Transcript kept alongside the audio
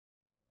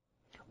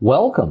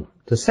Welcome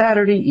to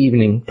Saturday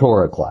evening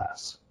Torah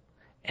class,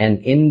 an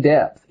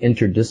in-depth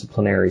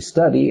interdisciplinary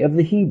study of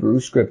the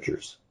Hebrew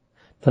Scriptures.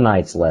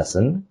 Tonight's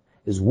lesson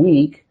is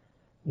week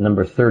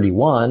number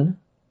 31,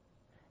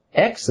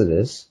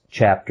 Exodus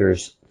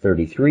chapters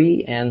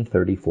 33 and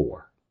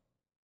 34.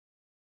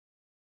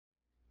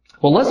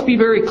 Well, let's be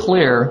very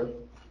clear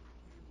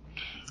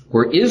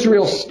where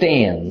Israel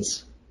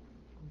stands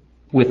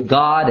with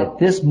God at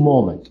this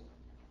moment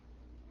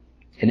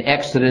in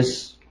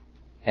Exodus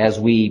as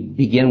we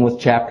begin with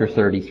chapter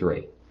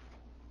 33.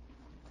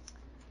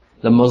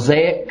 The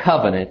Mosaic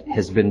covenant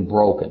has been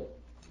broken.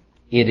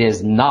 It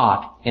is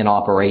not in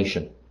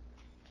operation.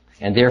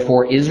 And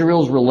therefore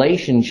Israel's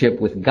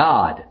relationship with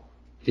God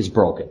is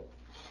broken.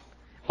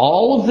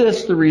 All of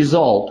this the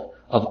result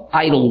of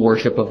idol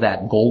worship of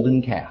that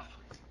golden calf.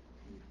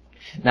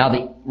 Now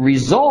the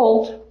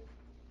result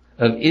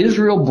of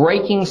Israel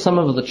breaking some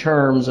of the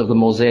terms of the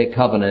Mosaic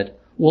covenant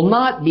will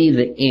not be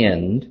the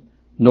end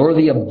nor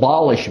the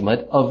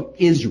abolishment of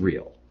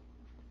Israel,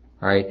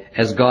 all right,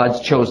 as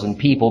God's chosen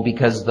people,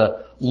 because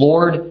the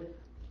Lord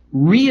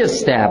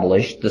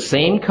reestablished the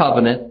same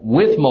covenant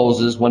with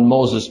Moses when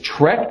Moses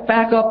trekked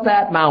back up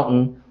that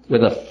mountain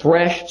with a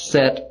fresh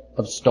set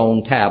of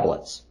stone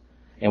tablets.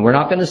 And we're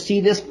not going to see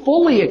this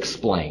fully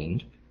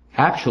explained,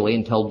 actually,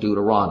 until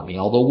Deuteronomy,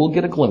 although we'll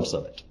get a glimpse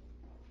of it.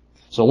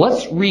 So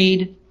let's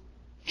read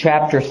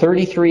chapter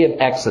 33 of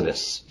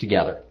Exodus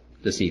together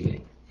this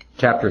evening.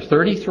 Chapter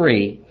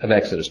 33 of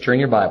Exodus. Turn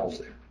your Bibles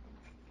there.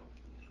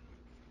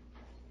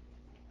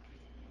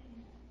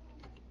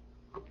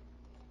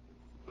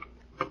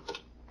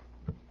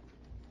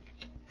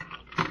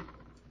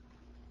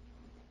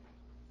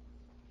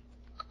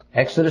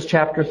 Exodus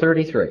chapter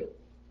 33.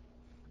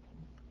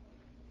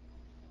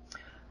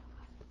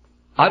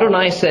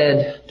 Adonai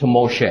said to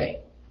Moshe,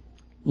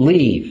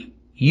 "Leave,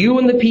 you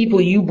and the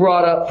people you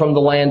brought up from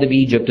the land of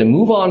Egypt, and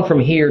move on from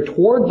here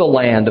toward the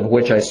land of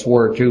which I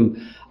swore to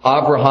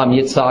Abraham,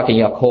 Yitzhak, and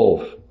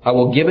Yaakov. I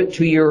will give it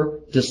to your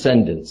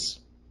descendants.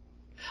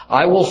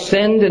 I will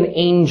send an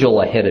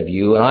angel ahead of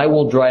you, and I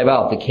will drive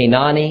out the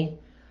Canaanite,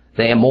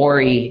 the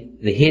Amori,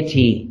 the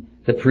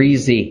Hittite, the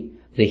Perizi,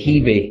 the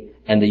Hivi,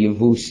 and the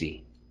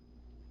Yevusi.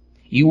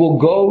 You will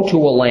go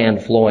to a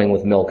land flowing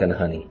with milk and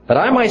honey, but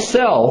I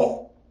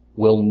myself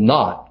will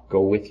not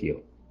go with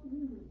you,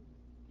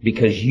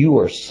 because you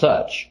are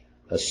such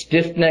a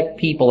stiff-necked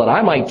people that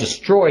I might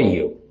destroy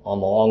you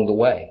along the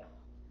way."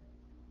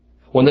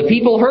 When the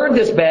people heard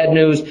this bad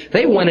news,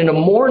 they went into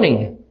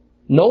mourning.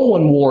 No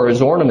one wore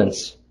his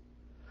ornaments.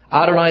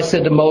 Adonai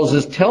said to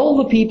Moses, "Tell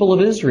the people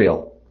of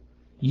Israel,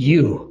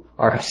 you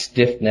are a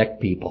stiff-necked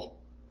people.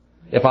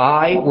 If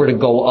I were to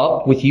go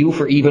up with you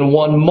for even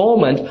one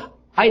moment,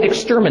 I'd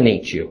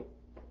exterminate you.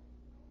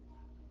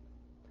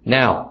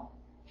 Now,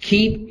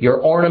 keep your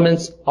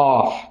ornaments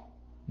off.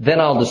 Then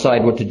I'll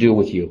decide what to do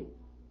with you."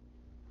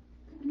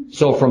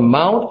 So from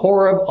Mount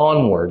Horeb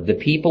onward, the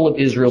people of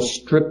Israel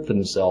stripped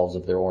themselves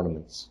of their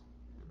ornaments.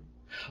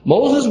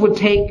 Moses would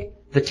take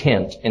the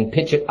tent and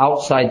pitch it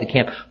outside the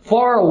camp,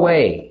 far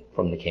away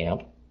from the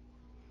camp.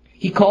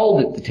 He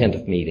called it the tent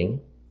of meeting.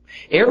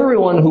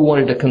 Everyone who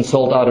wanted to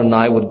consult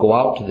Adonai would go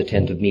out to the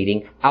tent of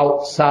meeting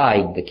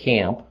outside the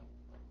camp.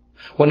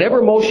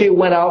 Whenever Moshe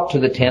went out to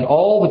the tent,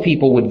 all the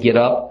people would get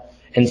up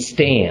and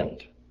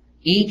stand,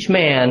 each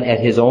man at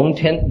his own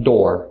tent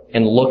door,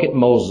 and look at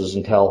Moses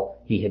until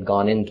he had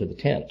gone into the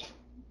tent.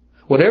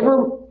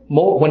 Whenever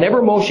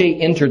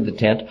Moshe entered the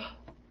tent,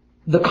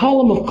 the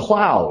column of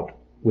cloud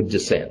would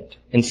descend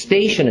and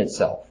station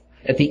itself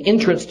at the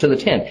entrance to the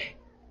tent,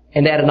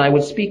 and Adonai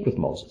would speak with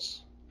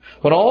Moses.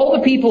 When all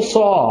the people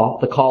saw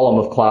the column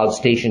of cloud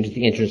stationed at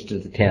the entrance to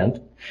the tent,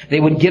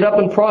 they would get up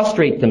and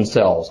prostrate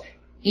themselves,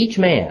 each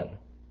man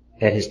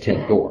at his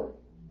tent door.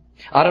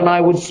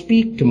 Adonai would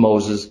speak to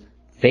Moses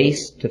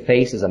face to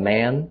face as a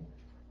man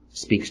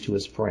speaks to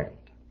his friend.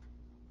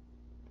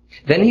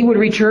 Then he would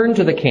return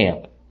to the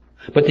camp.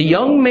 But the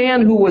young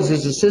man who was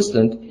his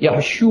assistant,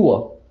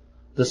 Yahushua,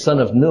 the son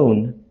of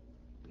Nun,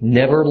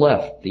 never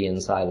left the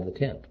inside of the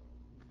tent.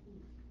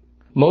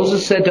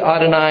 Moses said to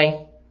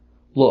Adonai,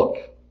 "Look,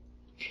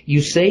 you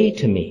say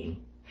to me,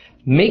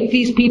 'Make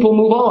these people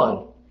move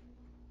on,'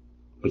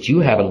 but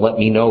you haven't let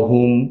me know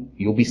whom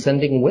you'll be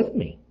sending with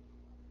me.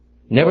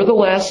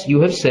 Nevertheless,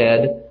 you have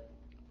said,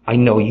 'I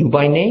know you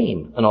by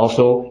name, and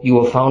also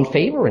you have found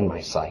favor in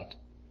my sight.'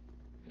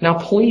 Now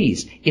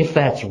please, if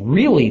that's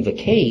really the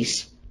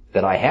case,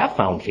 that I have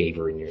found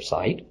favor in your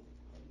sight,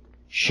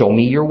 show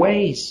me your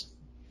ways,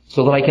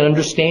 so that I can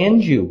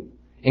understand you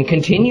and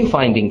continue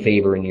finding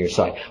favor in your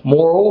sight.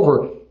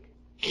 Moreover,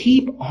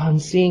 keep on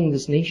seeing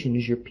this nation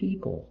as your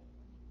people."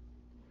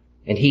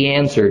 And he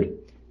answered,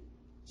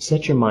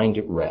 "Set your mind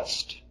at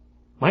rest.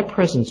 My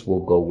presence will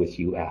go with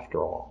you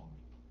after all."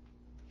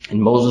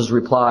 And Moses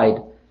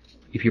replied,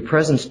 "If your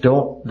presence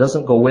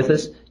doesn't go with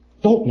us,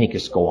 don't make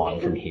us go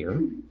on from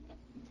here.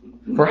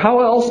 For how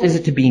else is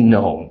it to be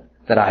known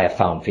that I have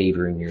found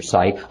favor in your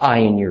sight, I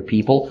and your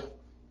people,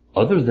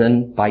 other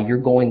than by your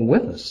going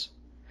with us?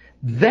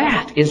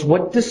 That is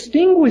what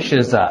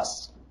distinguishes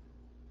us.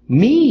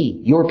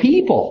 Me, your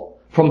people,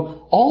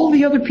 from all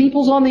the other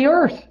peoples on the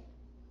earth.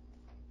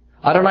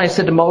 Adonai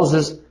said to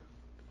Moses,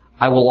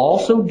 I will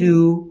also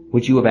do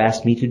what you have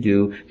asked me to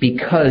do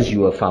because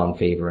you have found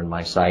favor in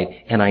my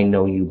sight, and I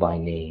know you by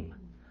name.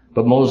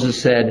 But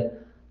Moses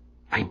said,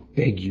 I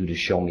beg you to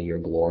show me your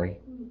glory.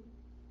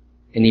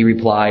 And he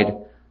replied,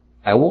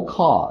 I will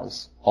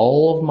cause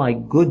all of my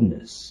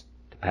goodness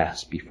to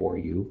pass before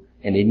you,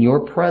 and in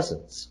your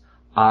presence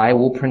I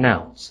will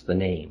pronounce the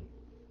name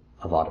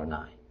of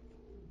Adonai.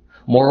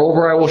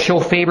 Moreover, I will show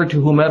favor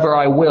to whomever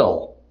I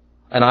will,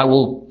 and I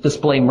will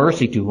display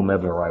mercy to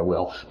whomever I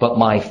will. But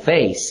my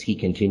face, he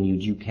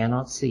continued, you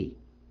cannot see,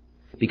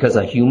 because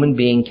a human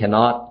being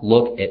cannot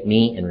look at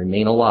me and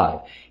remain alive.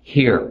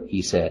 Here,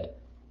 he said,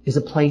 is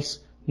a place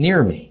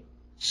near me.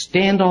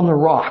 Stand on the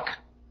rock.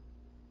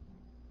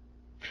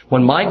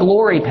 When my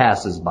glory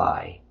passes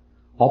by,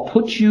 I'll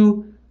put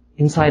you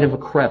inside of a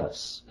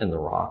crevice in the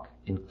rock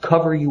and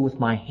cover you with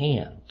my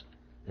hand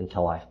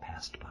until I've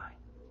passed by.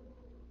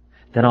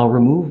 Then I'll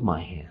remove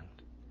my hand,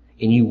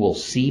 and you will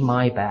see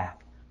my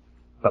back,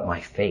 but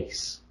my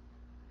face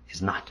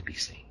is not to be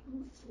seen.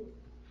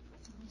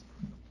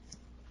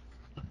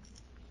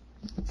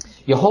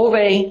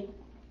 Yehovah,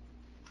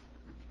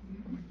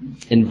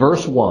 in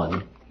verse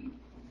 1,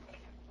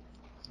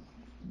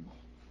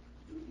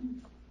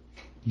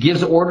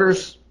 gives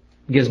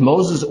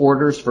Moses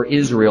orders for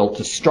Israel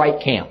to strike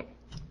camp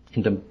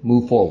and to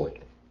move forward.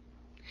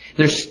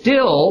 They're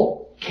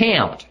still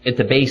camped at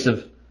the base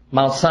of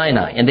Mount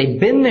Sinai, and they've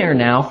been there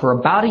now for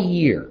about a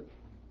year.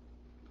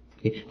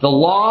 The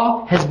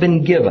law has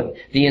been given.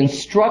 The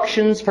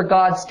instructions for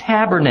God's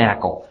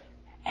tabernacle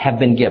have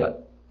been given.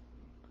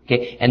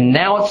 Okay, and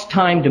now it's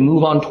time to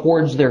move on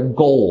towards their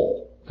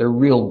goal, their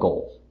real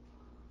goal,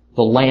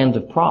 the land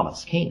of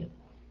promise, Canaan.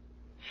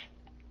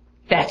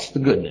 That's the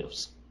good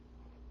news.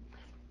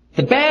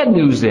 The bad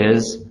news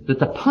is that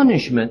the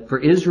punishment for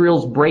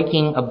Israel's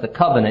breaking of the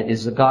covenant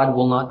is that God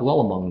will not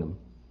dwell among them.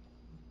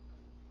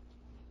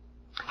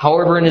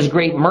 However, in his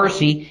great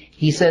mercy,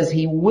 he says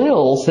he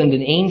will send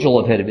an angel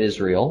ahead of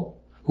Israel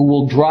who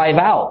will drive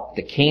out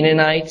the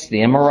Canaanites,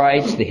 the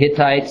Amorites, the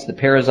Hittites, the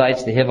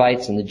Perizzites, the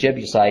Hivites, and the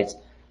Jebusites,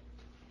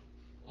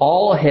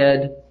 all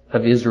ahead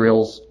of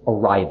Israel's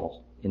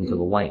arrival into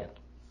the land.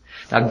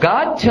 Now,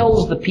 God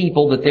tells the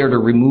people that they're to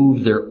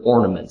remove their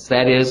ornaments.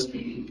 That is,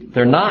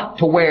 they're not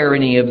to wear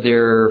any of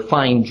their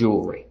fine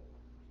jewelry.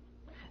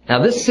 Now,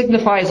 this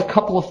signifies a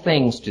couple of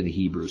things to the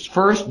Hebrews.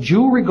 First,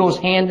 jewelry goes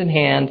hand in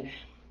hand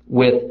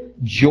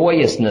with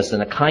joyousness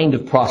and a kind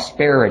of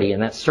prosperity,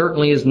 and that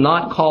certainly is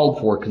not called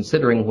for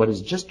considering what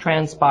has just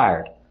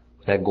transpired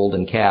with that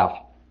golden calf.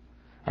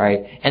 All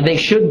right, and they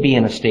should be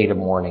in a state of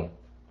mourning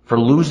for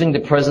losing the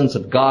presence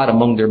of God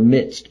among their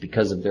midst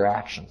because of their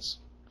actions.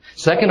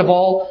 Second of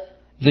all,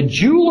 the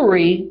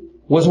jewelry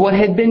was what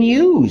had been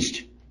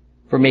used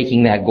for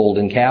making that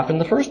golden calf in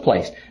the first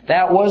place.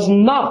 That was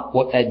not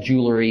what that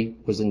jewelry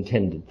was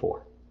intended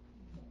for.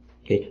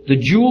 Okay? The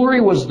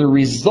jewelry was the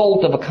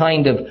result of a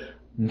kind of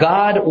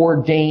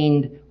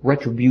God-ordained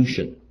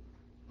retribution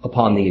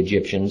upon the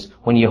Egyptians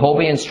when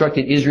Yehovah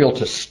instructed Israel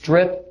to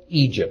strip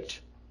Egypt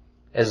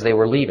as they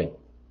were leaving.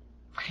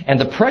 And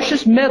the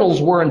precious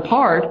metals were in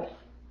part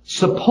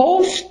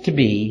supposed to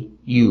be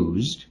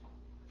used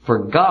for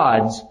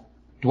God's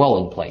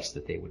dwelling place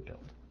that they would build.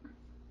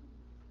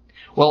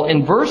 Well,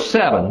 in verse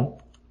 7,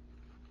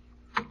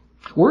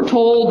 we're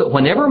told that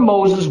whenever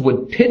Moses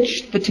would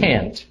pitch the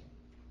tent,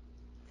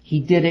 he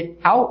did it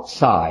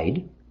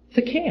outside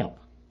the camp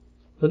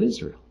of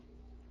Israel.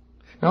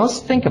 Now let's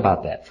think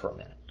about that for a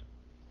minute.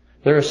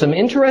 There are some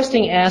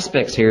interesting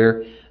aspects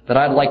here that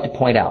I'd like to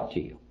point out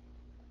to you.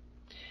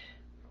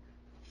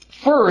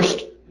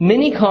 First,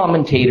 many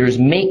commentators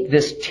make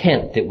this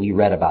tent that we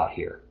read about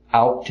here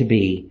out to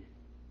be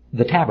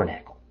the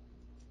tabernacle.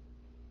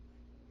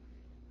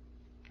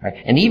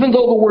 Right? And even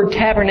though the word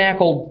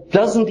tabernacle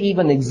doesn't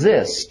even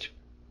exist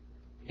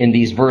in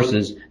these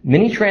verses,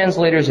 many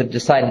translators have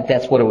decided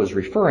that's what it was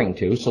referring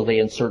to, so they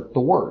insert the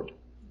word.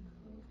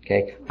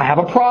 Okay? I have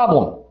a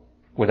problem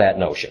with that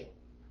notion,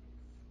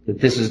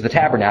 that this is the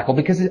tabernacle,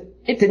 because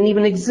it didn't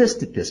even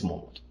exist at this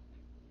moment.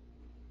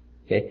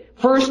 Okay?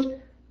 First,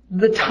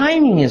 the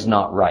timing is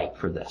not right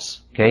for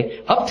this.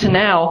 Okay? Up to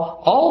now,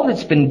 all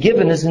that's been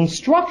given is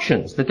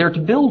instructions that they're to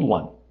build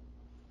one.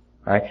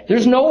 Right?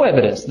 There's no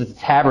evidence that the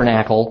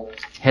tabernacle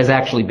has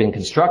actually been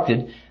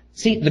constructed.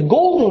 See, the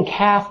golden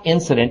calf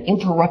incident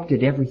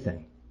interrupted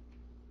everything.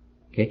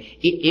 Okay?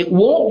 It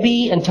won't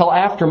be until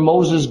after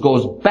Moses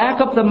goes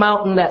back up the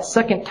mountain that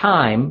second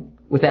time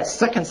with that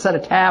second set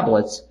of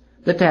tablets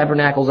the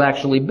tabernacle's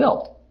actually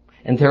built.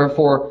 And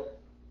therefore,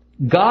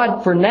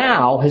 God for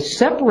now has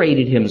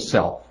separated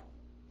himself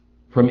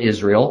from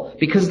Israel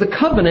because the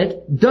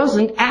covenant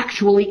doesn't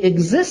actually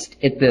exist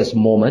at this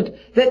moment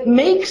that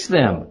makes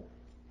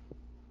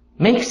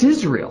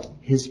Israel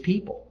his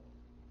people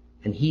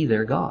and he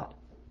their God.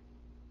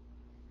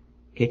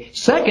 Okay.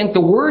 Second, the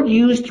word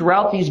used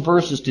throughout these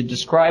verses to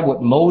describe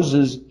what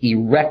Moses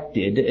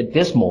erected at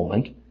this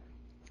moment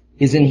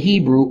is in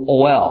Hebrew,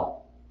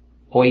 Oel.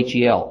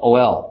 O-H-E-L,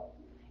 O-L.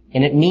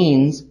 And it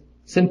means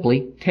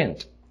simply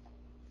tent.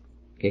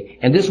 Okay?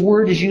 And this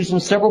word is used in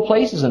several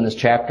places in this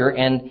chapter,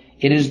 and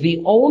it is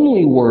the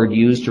only word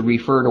used to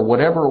refer to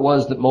whatever it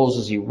was that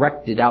Moses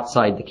erected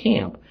outside the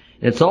camp.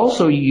 And it's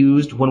also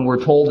used when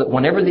we're told that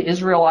whenever the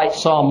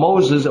Israelites saw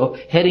Moses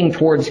heading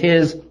towards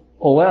his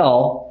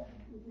OL,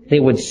 they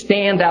would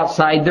stand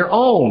outside their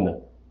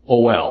own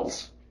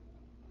OLs.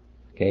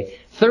 Okay.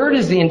 Third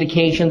is the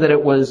indication that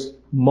it was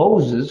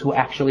Moses who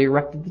actually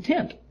erected the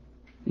tent.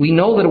 We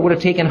know that it would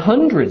have taken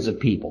hundreds of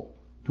people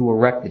to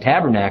erect the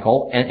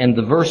tabernacle, and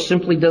the verse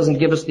simply doesn't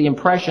give us the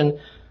impression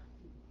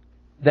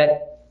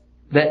that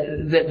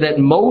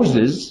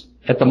Moses,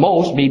 at the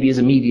most, maybe his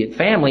immediate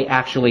family,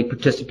 actually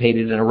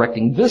participated in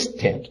erecting this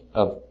tent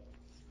of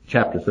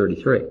chapter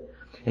 33.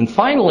 And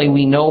finally,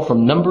 we know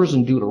from Numbers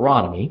and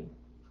Deuteronomy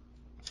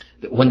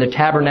that when the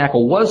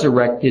tabernacle was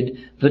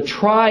erected, the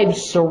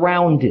tribes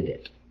surrounded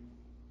it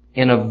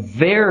in a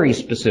very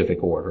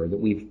specific order that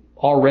we've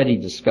already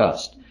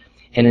discussed.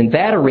 And in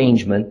that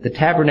arrangement, the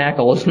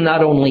tabernacle is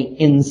not only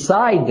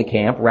inside the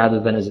camp, rather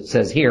than, as it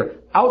says here,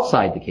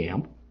 outside the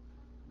camp.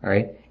 All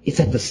right?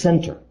 It's at the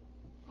center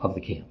of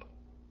the camp.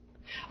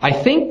 I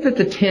think that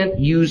the tent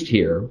used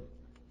here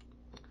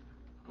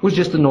was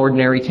just an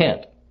ordinary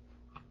tent.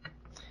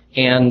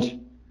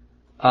 And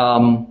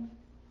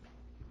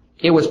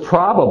it was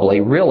probably,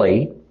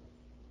 really,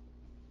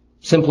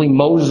 simply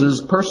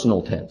Moses'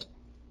 personal tent.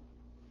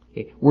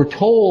 Okay. We're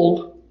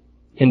told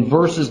in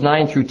verses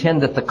 9 through 10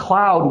 that the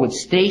cloud would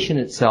station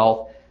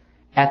itself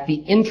at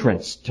the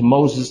entrance to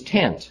Moses'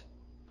 tent.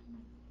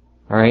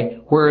 All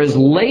right. Whereas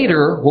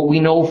later, what we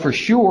know for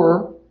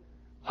sure,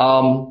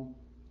 when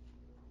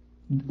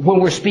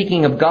we're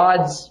speaking of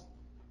God's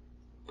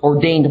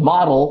ordained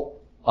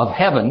model of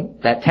heaven,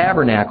 that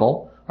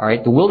tabernacle, all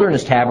right, the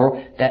wilderness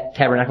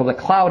tabernacle, the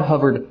cloud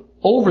hovered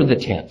over the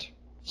tent.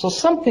 So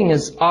something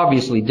is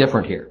obviously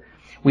different here.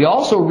 We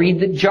also read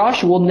that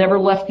Joshua never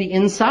left the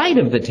inside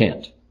of the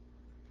tent.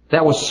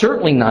 That was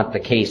certainly not the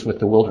case with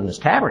the wilderness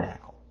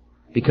tabernacle,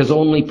 because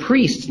only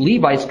priests,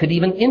 Levites, could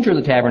even enter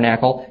the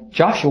tabernacle.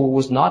 Joshua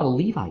was not a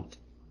Levite.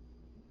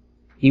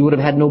 He would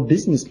have had no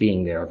business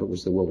being there if it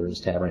was the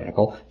wilderness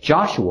tabernacle.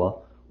 Joshua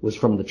was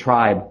from the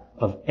tribe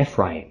of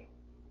Ephraim.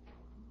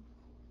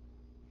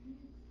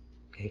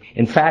 Okay.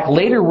 In fact,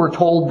 later we're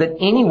told that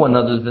anyone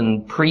other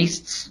than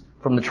priests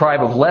from the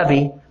tribe of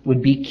Levi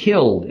would be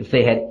killed if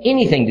they had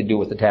anything to do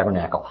with the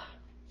tabernacle.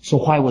 So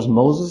why was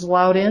Moses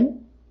allowed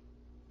in?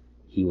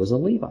 He was a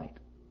Levite.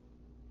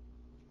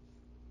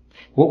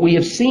 What we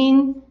have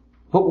seen,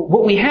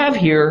 what we have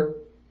here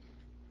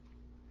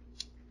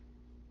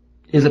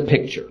is a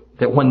picture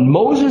that when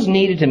Moses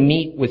needed to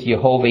meet with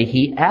Jehovah,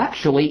 he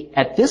actually,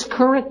 at this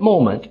current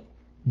moment,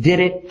 did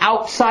it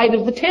outside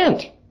of the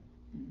tent.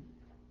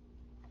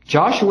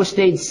 Joshua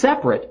stayed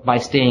separate by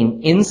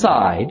staying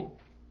inside,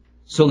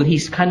 so that he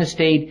kind of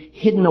stayed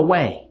hidden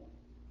away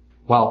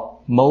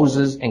while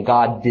Moses and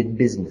God did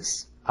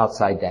business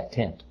outside that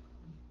tent.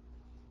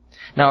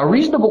 Now, a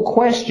reasonable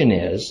question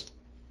is,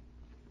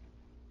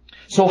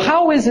 so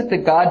how is it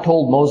that God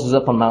told Moses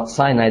up on Mount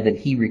Sinai that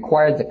he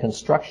required the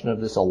construction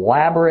of this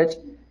elaborate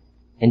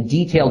and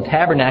detailed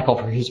tabernacle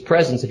for his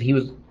presence if he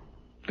was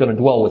going to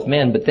dwell with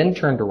men, but then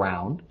turned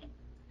around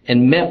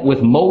and met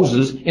with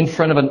Moses in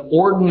front of an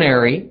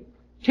ordinary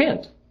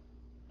tent?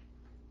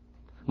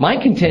 My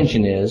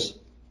contention is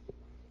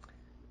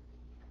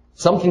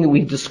something that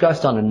we've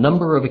discussed on a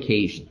number of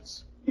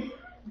occasions,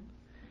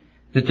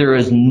 that there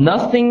is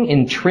nothing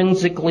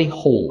intrinsically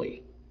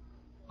holy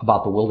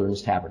about the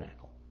wilderness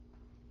tabernacle,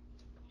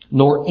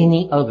 nor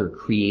any other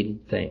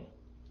created thing.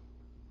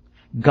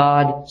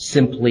 God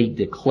simply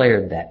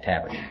declared that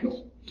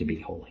tabernacle to be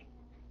holy.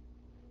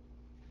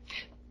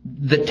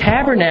 The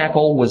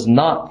tabernacle was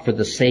not for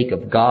the sake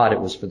of God, it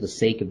was for the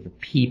sake of the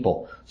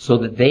people, so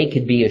that they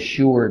could be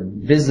assured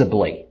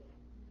visibly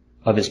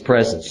of His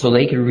presence, so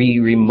they could be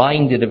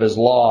reminded of His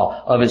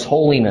law, of His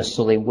holiness,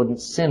 so they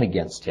wouldn't sin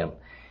against Him.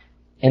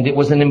 And it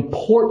was an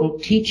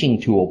important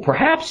teaching tool,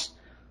 perhaps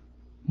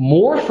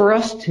more for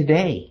us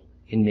today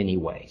in many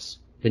ways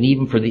than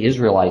even for the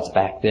Israelites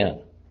back then.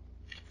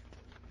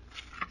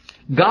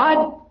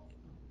 God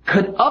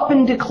could up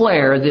and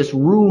declare this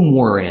room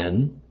we're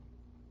in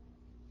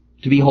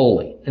to be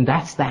holy, and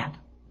that's that.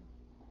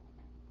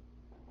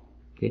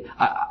 Okay.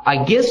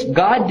 I guess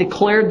God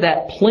declared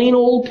that plain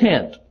old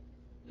tent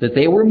that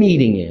they were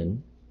meeting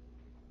in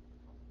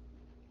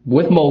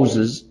with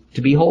Moses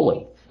to be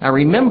holy. Now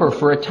remember,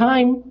 for a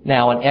time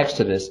now in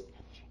Exodus,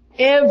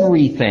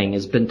 everything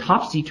has been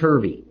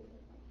topsy-turvy.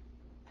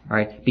 All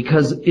right,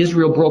 because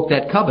Israel broke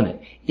that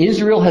covenant.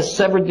 Israel has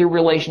severed their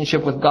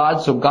relationship with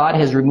God, so God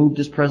has removed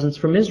His presence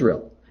from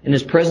Israel. And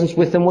His presence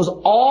with them was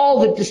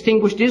all that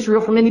distinguished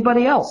Israel from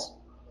anybody else.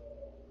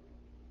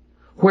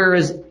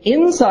 Whereas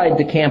inside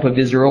the camp of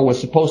Israel was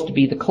supposed to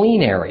be the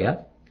clean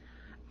area,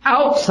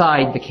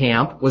 outside the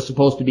camp was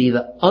supposed to be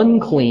the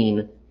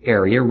unclean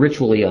area,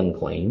 ritually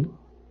unclean.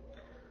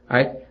 All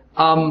right,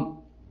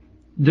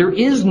 there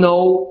is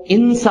no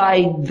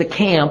inside the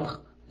camp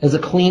as a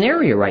clean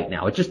area right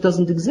now. It just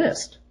doesn't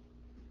exist.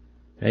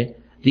 Okay?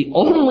 The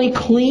only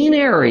clean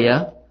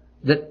area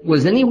that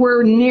was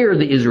anywhere near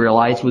the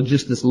Israelites was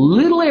just this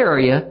little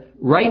area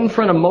right in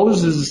front of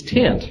Moses'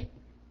 tent.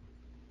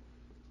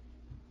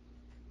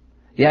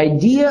 The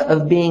idea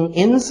of being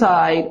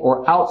inside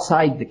or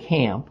outside the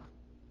camp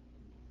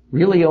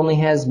really only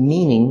has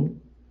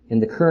meaning in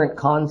the current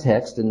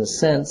context in the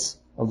sense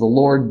of the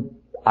Lord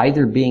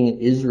either being in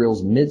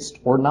Israel's midst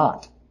or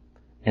not.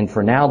 And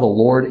for now, the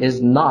Lord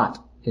is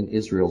not in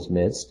Israel's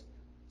midst,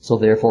 so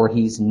therefore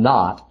He's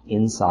not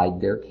inside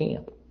their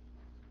camp.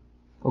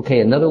 Okay,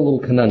 another little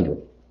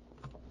conundrum.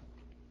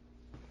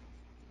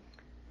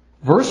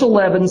 Verse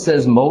 11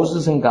 says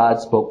Moses and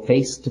God spoke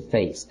face to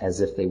face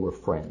as if they were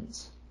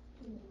friends.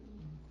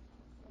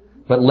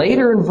 But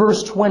later in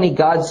verse 20,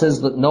 God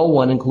says that no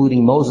one,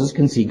 including Moses,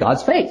 can see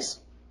God's face.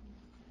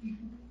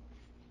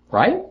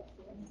 Right?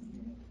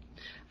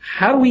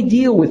 How do we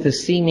deal with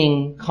this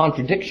seeming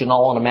contradiction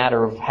all in a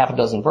matter of half a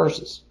dozen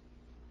verses?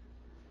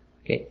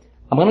 Okay,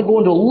 I'm going to go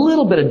into a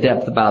little bit of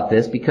depth about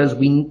this because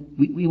we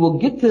will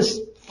get this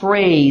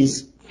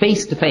phrase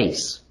face to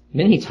face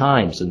many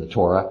times in the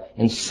Torah,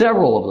 and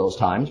several of those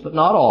times, but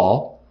not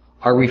all,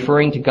 are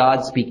referring to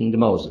God speaking to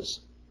Moses.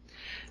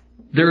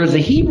 There is a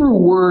Hebrew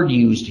word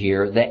used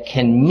here that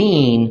can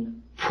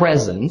mean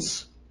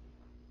presence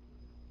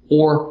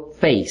or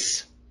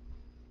face.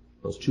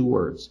 Those two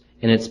words.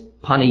 And it's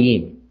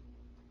panaim.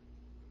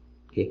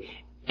 Okay.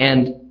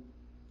 And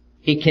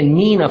it can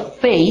mean a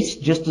face,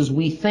 just as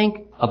we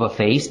think of a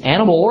face,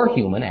 animal or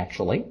human,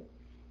 actually.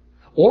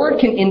 Or it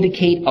can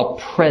indicate a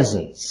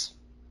presence.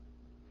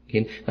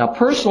 Okay. Now,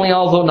 personally,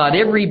 although not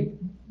every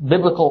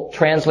biblical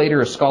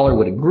translator or scholar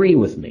would agree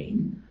with me,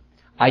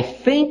 I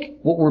think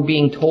what we're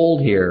being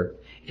told here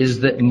is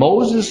that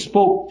Moses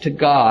spoke to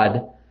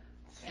God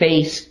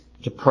face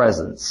to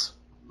presence.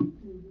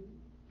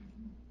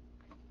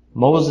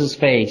 Moses'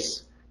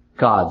 face,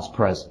 God's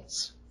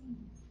presence.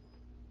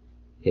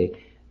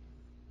 Okay.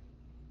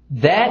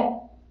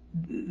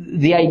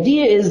 The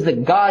idea is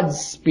that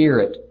God's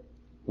Spirit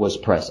was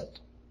present.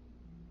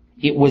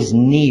 It was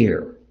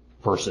near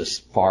versus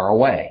far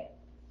away.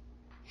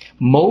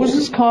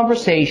 Moses'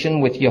 conversation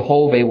with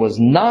Jehovah was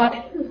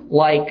not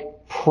like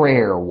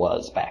prayer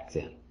was back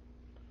then.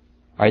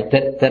 All right,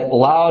 that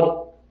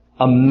allowed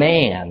a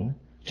man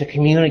to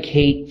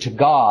communicate to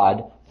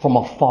God from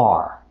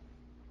afar.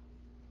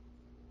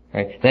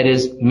 Right? That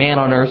is, man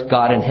on earth,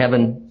 God in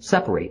heaven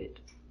separated.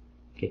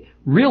 Okay.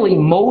 Really,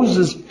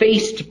 Moses'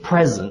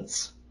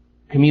 face-to-presence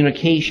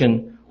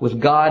communication with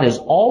God is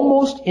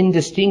almost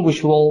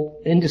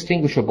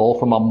indistinguishable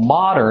from a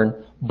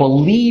modern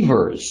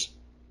believer's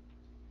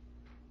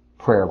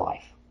prayer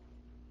life.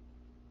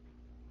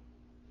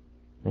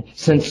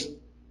 Since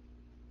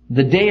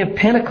the day of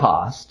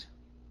Pentecost,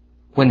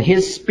 when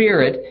His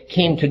Spirit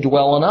came to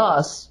dwell in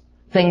us,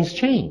 things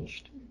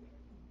changed.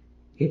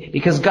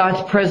 Because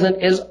God's presence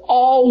is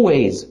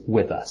always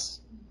with us.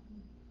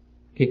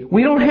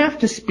 We don't have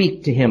to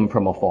speak to Him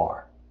from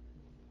afar.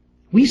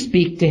 We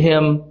speak to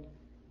Him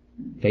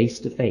face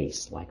to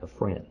face like a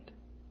friend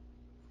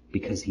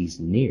because He's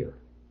near.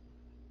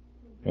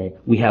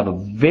 We have a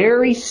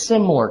very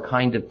similar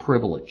kind of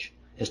privilege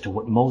as to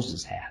what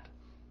Moses had.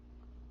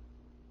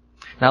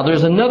 Now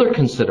there's another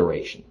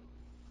consideration.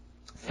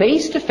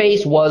 Face to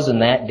face was in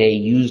that day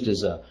used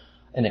as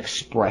an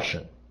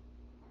expression.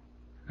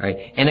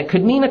 Right? And it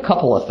could mean a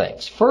couple of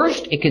things.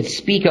 First, it could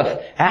speak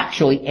of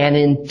actually an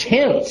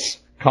intense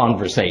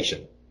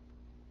conversation.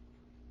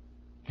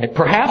 Right?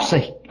 Perhaps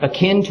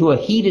akin to a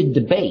heated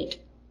debate.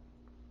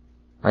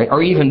 Right?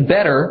 Or even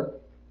better,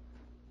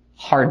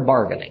 hard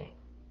bargaining.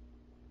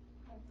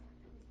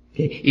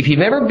 Okay. If you've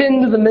ever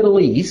been to the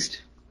Middle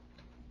East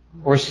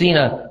or seen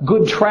a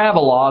good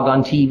travelogue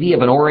on TV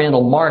of an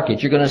Oriental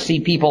market, you're going to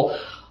see people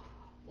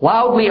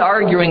loudly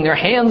arguing, their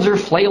hands are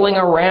flailing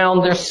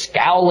around, they're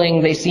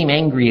scowling, they seem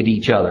angry at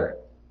each other.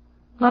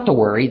 Not to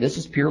worry, this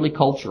is purely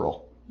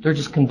cultural. They're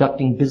just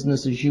conducting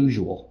business as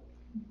usual.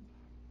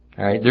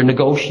 All right, they're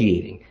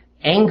negotiating.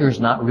 Anger's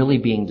not really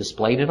being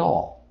displayed at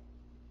all.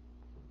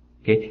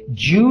 Okay,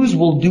 Jews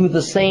will do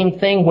the same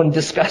thing when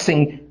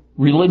discussing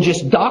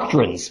religious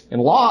doctrines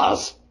and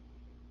laws.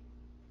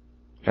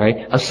 All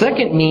right, a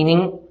second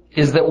meaning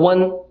is that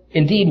one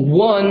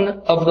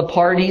of the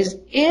parties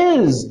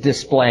is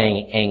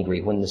displaying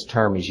angry when this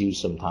term is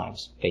used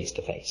sometimes, face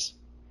to face.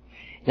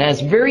 Now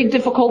it's very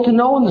difficult to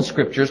know in the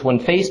scriptures when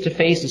face to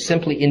face is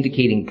simply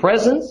indicating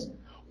presence,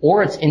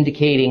 or it's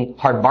indicating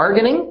hard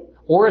bargaining,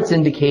 or it's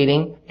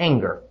indicating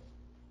anger.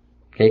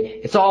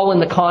 Okay, it's all in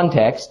the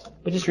context,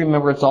 but just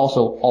remember it's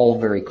also all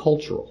very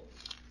cultural.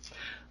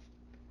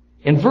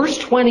 In verse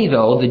 20,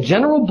 though, the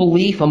general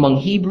belief among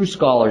Hebrew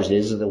scholars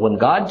is that when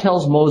God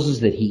tells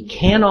Moses that he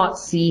cannot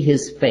see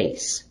his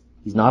face,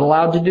 he's not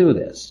allowed to do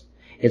this,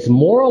 it's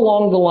more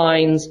along the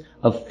lines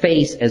of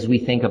face as we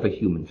think of a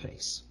human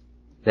face.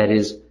 That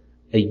is,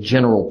 a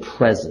general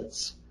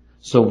presence.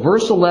 So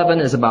verse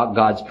 11 is about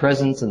God's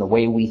presence and the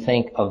way we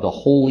think of the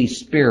Holy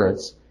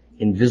Spirit's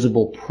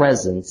invisible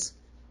presence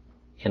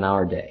in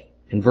our day.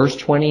 And verse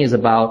 20 is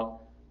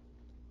about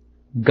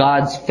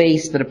God's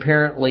face that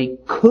apparently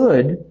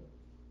could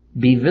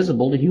be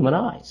visible to human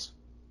eyes.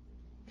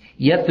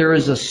 Yet there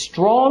is a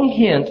strong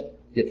hint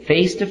that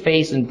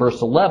face-to-face in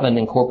verse 11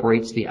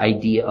 incorporates the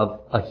idea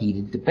of a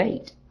heated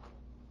debate.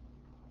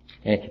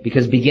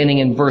 Because beginning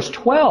in verse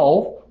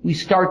 12, we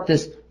start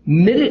this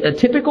a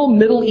typical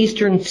Middle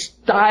Eastern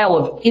style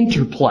of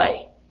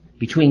interplay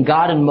between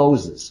God and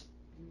Moses.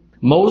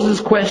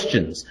 Moses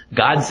questions.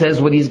 God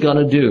says what he's going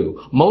to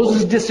do.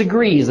 Moses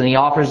disagrees and he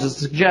offers a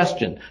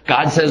suggestion.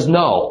 God says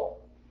no.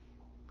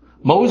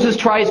 Moses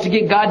tries to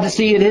get God to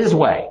see it his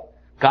way.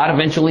 God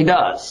eventually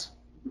does.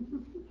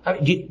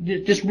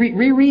 Just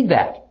reread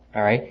that.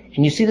 All right?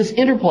 And you see this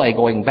interplay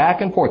going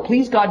back and forth.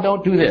 Please, God,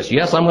 don't do this.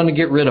 Yes, I'm going to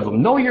get rid of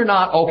him. No, you're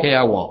not. Okay,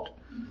 I won't.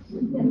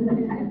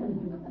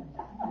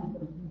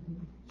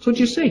 That's what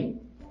you see.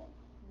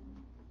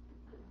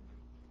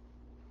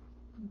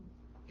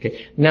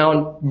 Okay.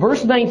 Now in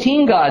verse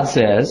 19 God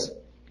says,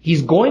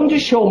 he's going to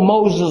show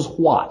Moses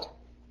what?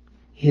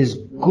 His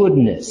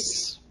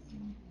goodness.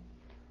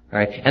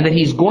 Alright? And that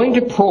he's going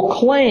to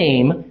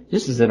proclaim,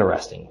 this is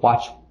interesting,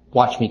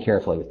 watch me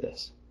carefully with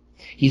this.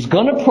 He's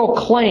going to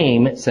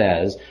proclaim, it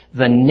says,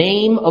 the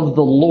name of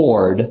the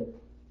Lord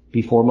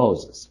before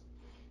Moses.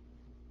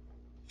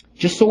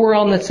 Just so we're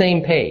on the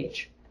same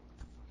page.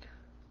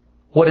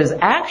 What is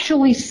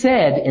actually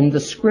said in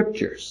the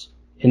scriptures,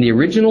 in the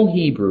original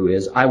Hebrew,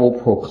 is, I will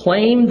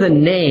proclaim the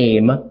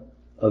name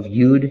of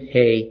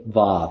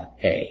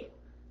Yud-He-Vav-He,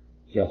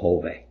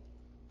 Jehovah.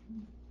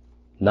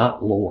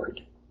 Not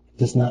Lord. It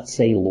does not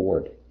say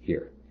Lord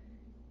here.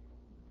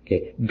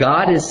 Okay.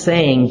 God is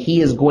saying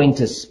he is going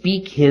to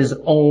speak his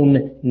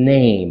own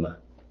name,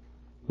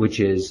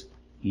 which is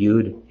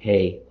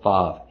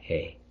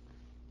Yud-He-Vav-He.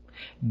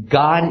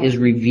 God is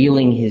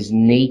revealing his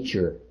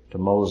nature to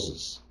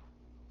Moses.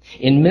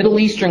 In Middle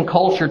Eastern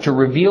culture, to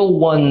reveal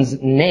one's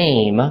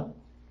name,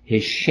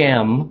 his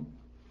Shem,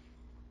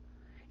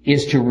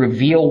 is to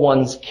reveal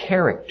one's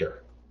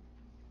character.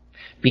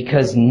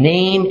 Because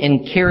name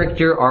and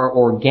character are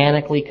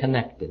organically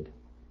connected.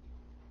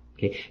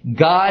 Okay.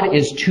 God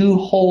is too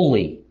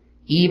holy,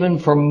 even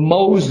for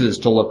Moses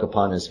to look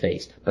upon his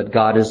face. But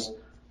God is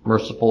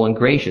merciful and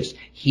gracious.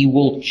 He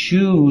will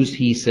choose,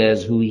 he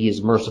says, who he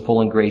is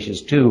merciful and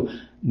gracious to.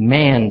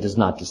 Man does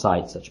not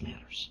decide such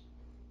matters.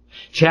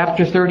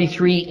 Chapter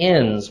 33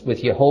 ends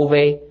with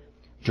Jehovah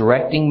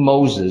directing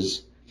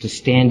Moses to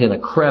stand in a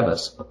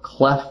crevice, a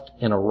cleft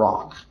in a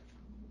rock.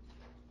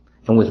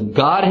 And with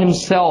God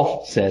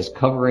himself, says,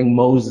 covering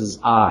Moses'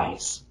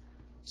 eyes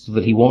so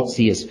that he won't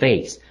see his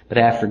face. But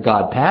after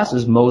God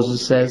passes,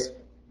 Moses says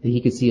that he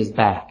could see his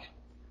back.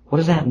 What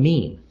does that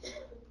mean?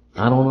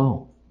 I don't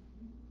know.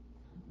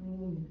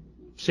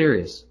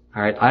 Serious.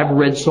 All right, I've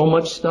read so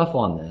much stuff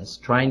on this,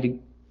 trying to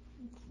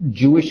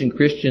Jewish and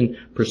Christian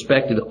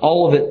perspective,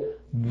 all of it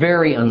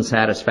very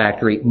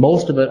unsatisfactory,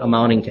 most of it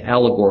amounting to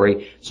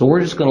allegory. So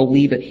we're just going to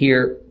leave it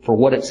here for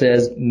what it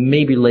says.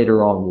 Maybe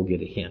later on we'll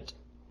get a hint.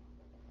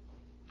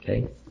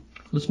 Okay?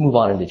 Let's move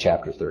on into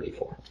chapter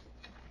 34.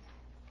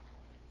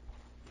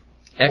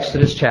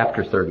 Exodus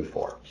chapter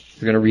 34.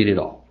 We're going to read it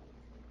all.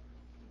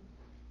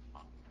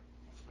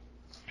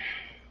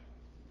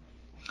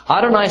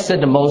 Adonai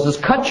said to Moses,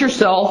 cut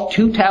yourself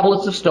 2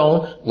 tablets of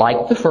stone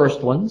like the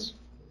first ones,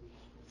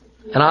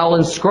 and I'll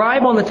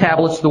inscribe on the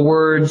tablets the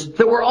words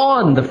that were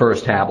on the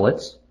first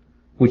tablets,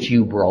 which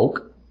you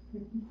broke.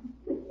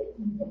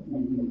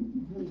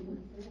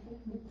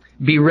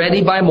 Be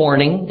ready by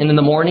morning, and in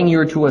the morning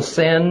you are to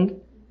ascend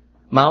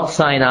Mount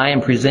Sinai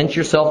and present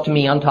yourself to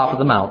me on top of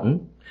the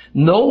mountain.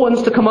 No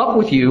one's to come up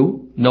with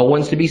you. No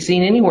one's to be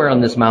seen anywhere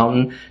on this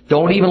mountain.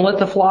 Don't even let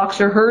the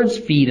flocks or herds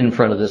feed in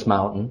front of this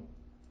mountain.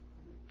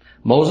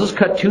 Moses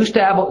cut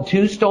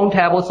 2 stone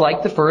tablets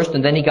like the first,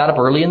 and then he got up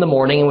early in the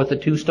morning, and with the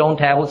 2 stone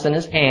tablets in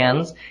his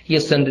hands, he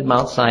ascended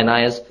Mount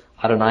Sinai as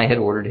Adonai had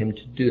ordered him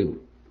to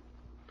do.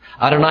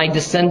 Adonai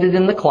descended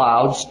in the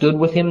cloud, stood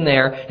with him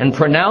there, and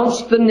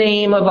pronounced the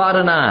name of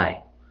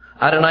Adonai.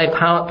 Adonai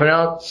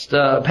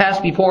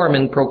passed before him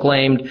and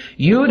proclaimed,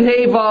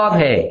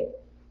 Yud-He-Vav-He.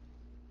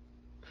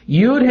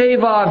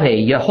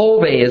 Yud-He-Vav-He,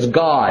 Jehovah is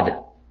God.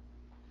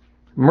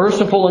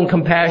 Merciful and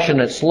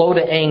compassionate, slow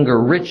to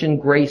anger, rich in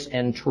grace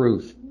and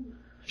truth.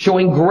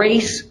 Showing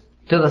grace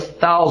to the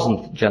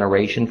 1000th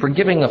generation,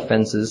 forgiving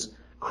offenses,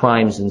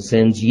 crimes and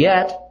sins,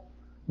 yet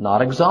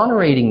not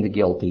exonerating the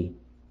guilty,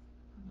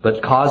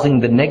 but causing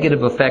the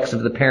negative effects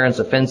of the parents'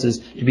 offenses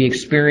to be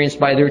experienced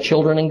by their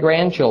children and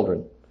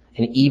grandchildren,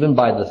 and even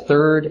by the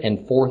 3rd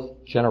and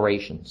 4th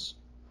generations.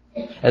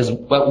 As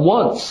at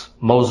once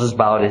Moses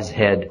bowed his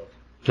head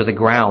to the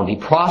ground. He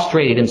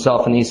prostrated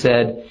himself and he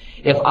said,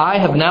 if I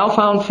have now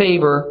found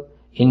favor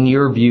in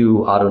your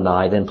view,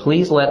 Adonai, then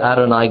please let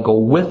Adonai go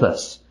with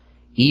us,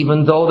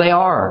 even though they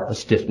are a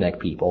stiff-necked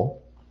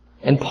people,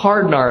 and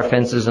pardon our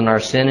offenses and our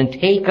sin, and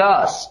take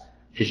us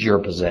as your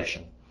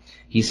possession.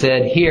 He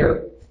said,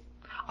 here,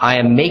 I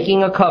am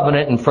making a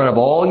covenant in front of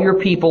all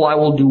your people. I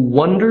will do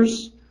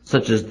wonders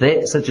such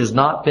as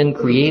not been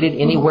created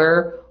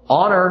anywhere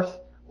on earth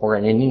or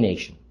in any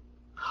nation.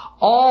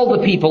 All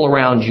the people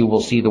around you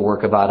will see the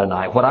work of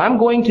Adonai. What I'm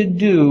going to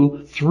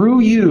do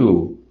through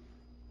you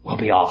will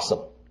be awesome.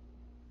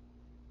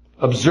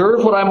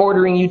 Observe what I'm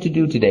ordering you to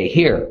do today.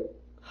 Here,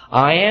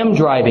 I am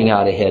driving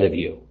out ahead of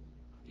you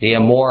the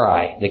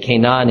Amorite, the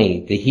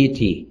Canaanite, the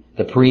Hittite,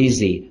 the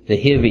Perizi, the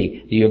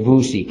Hivi, the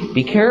Yebusi.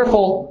 Be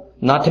careful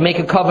not to make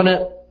a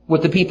covenant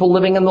with the people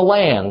living in the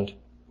land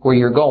where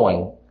you're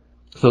going,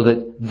 so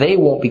that they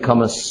won't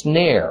become a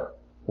snare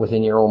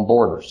within your own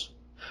borders.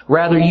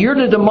 Rather, you're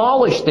to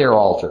demolish their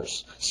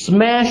altars,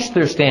 smash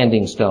their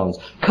standing stones,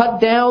 cut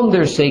down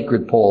their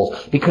sacred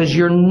poles, because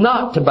you're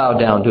not to bow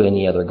down to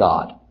any other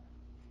god.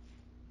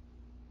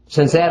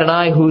 Since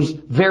Adonai, whose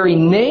very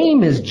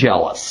name is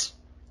jealous,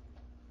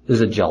 is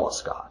a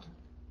jealous God.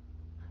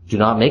 Do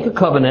not make a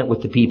covenant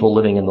with the people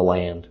living in the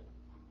land.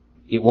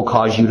 It will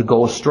cause you to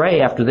go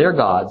astray after their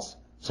gods,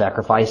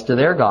 sacrifice to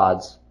their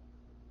gods.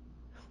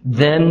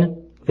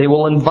 Then they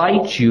will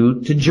invite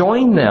you to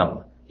join them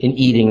in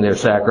eating their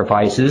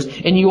sacrifices,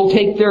 and you will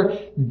take their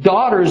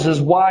daughters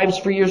as wives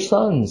for your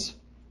sons.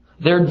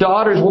 Their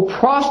daughters will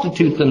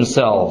prostitute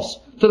themselves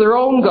to their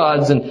own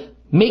gods and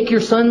make your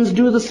sons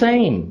do the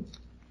same.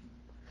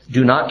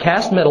 Do not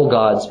cast metal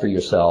gods for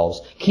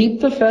yourselves.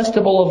 Keep the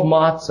festival of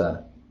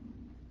matzah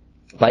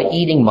by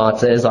eating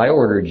matzah as I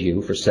ordered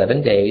you for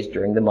 7 days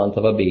during the month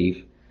of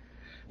Aviv.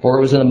 For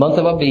it was in the month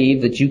of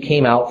Aviv that you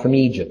came out from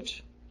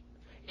Egypt.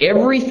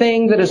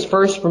 Everything that is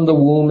first from the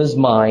womb is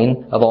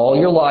mine. Of all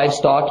your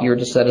livestock you are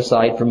to set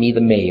aside for me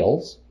the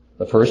males,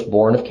 the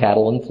firstborn of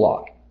cattle and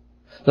flock.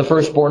 The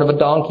firstborn of a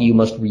donkey you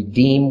must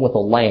redeem with a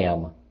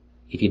lamb.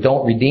 If you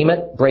don't redeem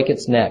it, break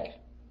its neck.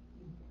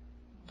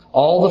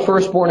 All the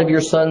firstborn of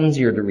your sons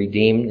you are to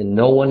redeem, and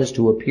no one is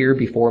to appear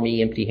before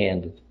me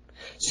empty-handed.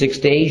 6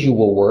 days you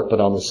will work, but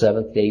on the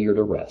 7th day you're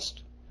to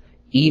rest.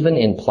 Even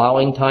in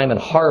plowing time and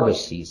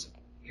harvest season,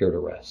 you're to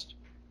rest.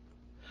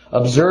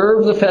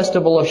 Observe the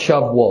festival of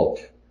Shavuot,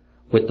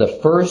 with the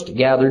first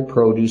gathered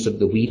produce of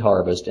the wheat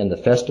harvest, and the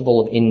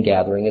festival of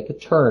ingathering at the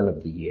turn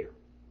of the year.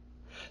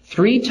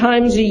 3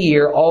 times a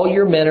year all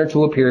your men are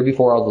to appear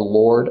before the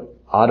Lord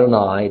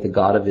Adonai, the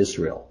God of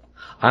Israel.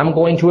 I'm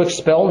going to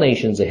expel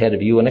nations ahead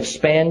of you and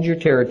expand your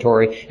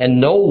territory, and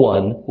no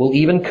one will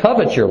even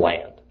covet your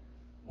land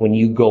when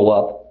you go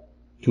up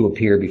to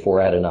appear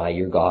before Adonai,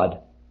 your God,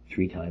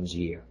 3 times a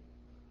year.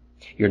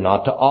 You're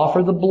not to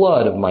offer the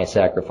blood of my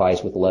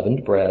sacrifice with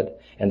leavened bread,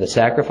 and the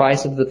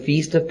sacrifice of the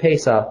feast of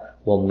Pesach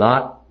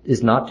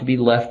is not to be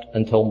left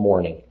until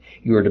morning.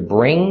 You are to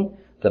bring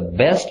the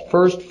best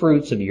first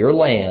fruits of your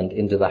land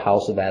into the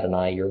house of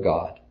Adonai, your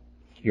God.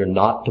 You're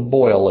not to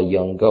boil a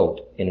young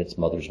goat in its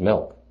mother's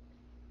milk.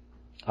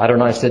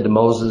 Adonai said to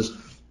Moses,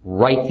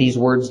 write these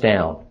words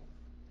down,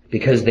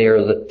 because they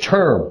are the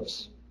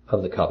terms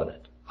of the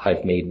covenant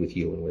I've made with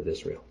you and with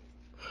Israel.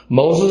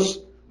 Moses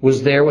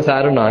was there with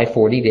Adonai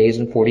 40 days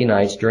and 40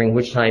 nights, during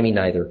which time he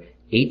neither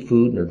ate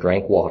food nor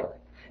drank water.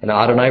 And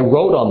Adonai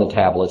wrote on the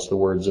tablets the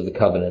words of the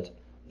covenant,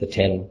 the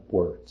 10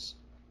 words.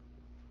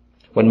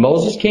 When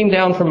Moses came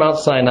down from Mount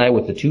Sinai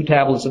with the 2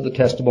 tablets of the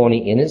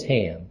testimony in his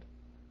hand,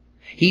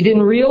 he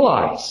didn't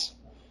realize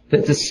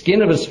that the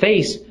skin of his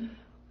face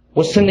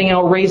was sending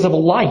out rays of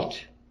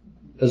light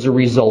as a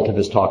result of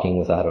his talking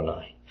with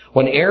Adonai.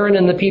 When Aaron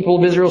and the people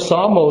of Israel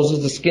saw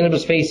Moses, the skin of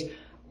his face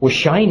was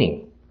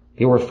shining.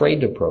 They were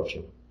afraid to approach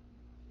him.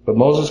 But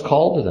Moses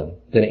called to them.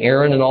 Then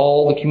Aaron and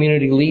all the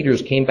community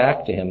leaders came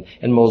back to him,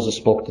 and Moses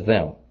spoke to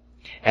them.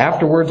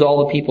 Afterwards,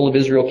 all the people of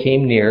Israel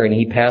came near, and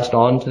he passed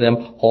on to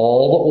them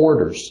all the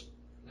orders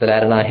that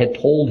Adonai had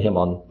told him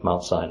on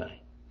Mount Sinai.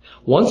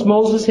 Once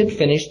Moses had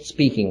finished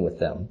speaking with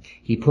them,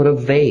 he put a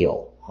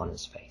veil on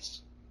his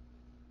face.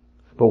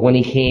 But when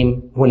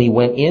he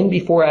went in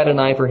before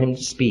Adonai for him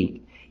to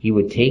speak, he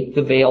would take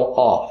the veil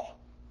off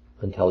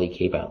until he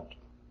came out.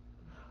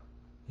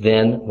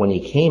 Then, when he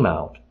came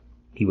out,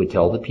 he would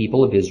tell the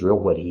people of Israel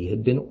what he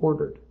had been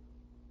ordered.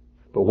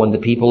 But when the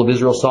people of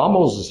Israel saw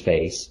Moses'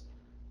 face,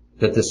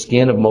 that the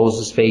skin of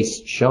Moses'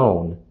 face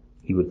shone,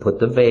 he would put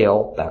the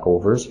veil back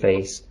over his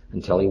face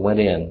until he went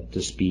in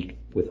to speak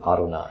with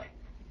Adonai.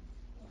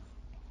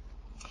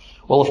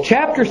 Well, if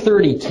chapter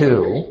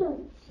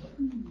 32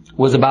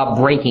 was about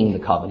breaking the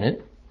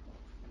covenant,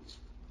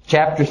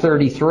 chapter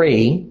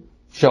 33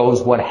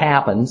 shows what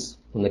happens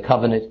when the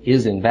covenant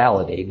is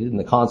invalidated and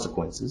the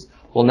consequences.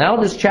 Well, now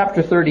this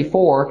chapter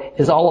 34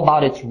 is all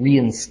about its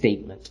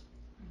reinstatement.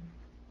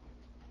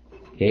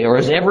 Okay, or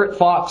as Everett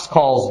Fox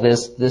calls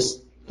this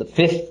the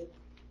 5th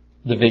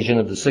division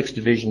of the 6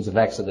 divisions of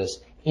Exodus,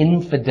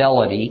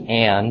 infidelity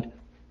and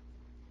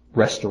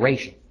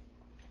restoration.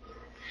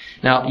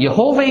 Now,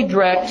 Yehovah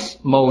directs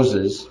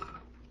Moses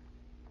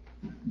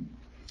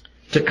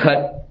to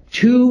cut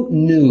 2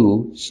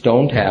 new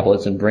stone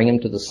tablets and bring them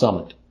to the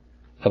summit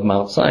of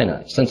Mount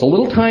Sinai. Since a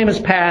little time has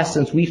passed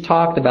since we've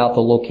talked about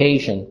the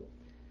location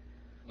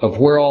of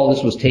where all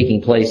this was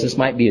taking place, this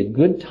might be a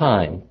good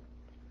time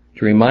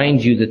to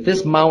remind you that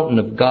this mountain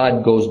of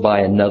God goes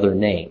by another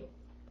name.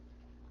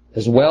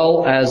 As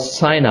well as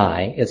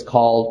Sinai, it's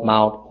called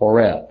Mount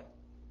Horeb.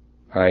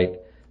 All right?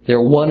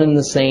 They're one and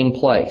the same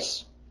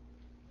place.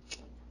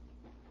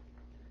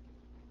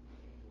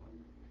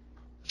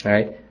 All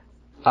right.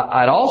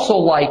 I'd also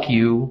like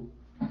you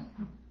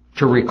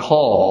to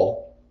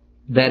recall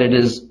that it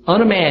is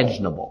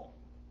unimaginable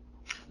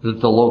that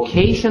the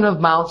location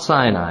of Mount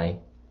Sinai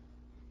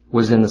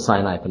was in the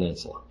Sinai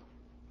Peninsula.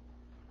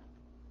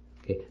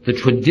 Okay. The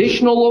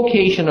traditional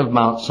location of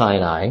Mount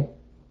Sinai,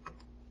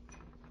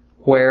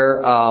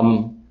 where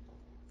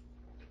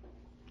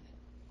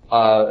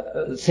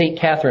St.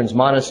 Catherine's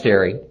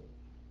Monastery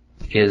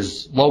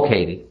is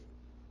located,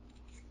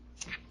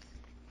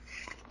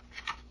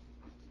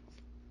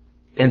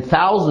 and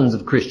thousands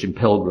of Christian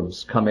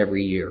pilgrims come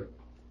every year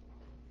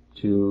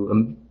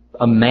to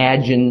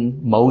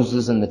imagine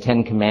Moses and the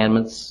Ten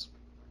Commandments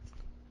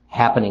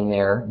happening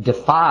there,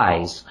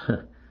 defies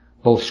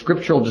both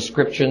scriptural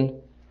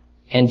description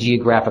and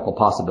geographical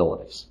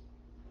possibilities.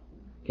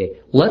 Okay,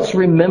 let's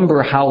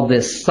remember how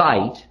this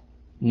site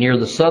near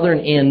the southern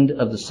end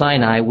of the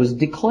Sinai was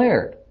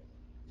declared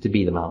to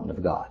be the mountain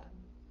of God.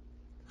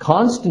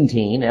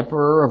 Constantine,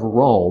 emperor of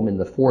Rome in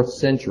the 4th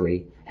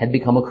century, had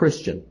become a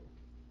Christian,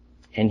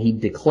 and he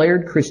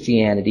declared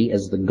Christianity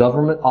as the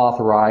government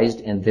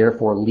authorized and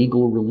therefore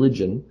legal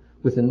religion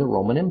within the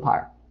Roman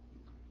Empire.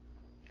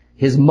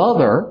 His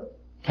mother,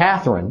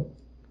 Catherine,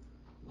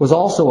 was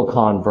also a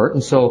convert,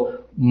 and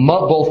so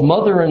both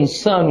mother and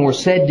son were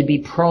said to be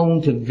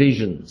prone to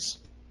visions.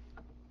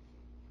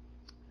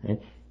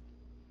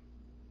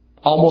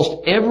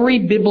 Almost every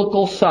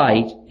biblical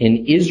site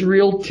in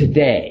Israel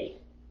today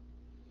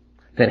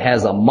that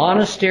has a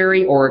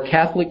monastery or a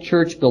Catholic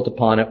church built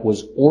upon it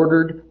was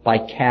ordered by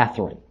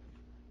Catherine,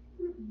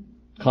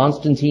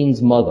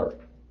 Constantine's mother,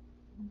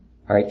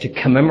 all right, to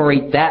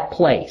commemorate that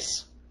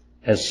place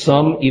as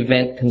some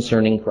event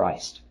concerning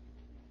Christ.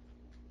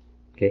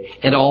 Okay.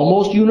 And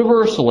almost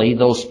universally,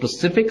 those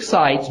specific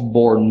sites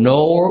bore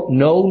no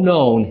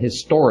known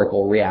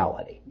historical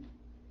reality.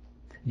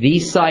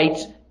 These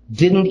sites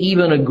didn't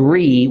even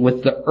agree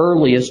with the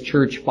earliest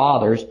church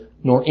fathers,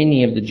 nor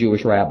any of the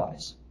Jewish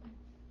rabbis.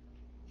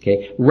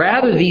 Okay.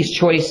 Rather, these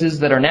choices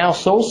that are now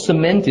so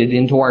cemented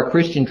into our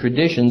Christian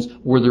traditions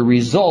were the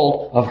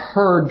result of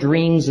her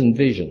dreams and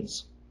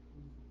visions.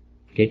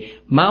 Okay.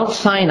 Mount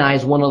Sinai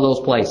is one of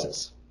those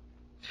places.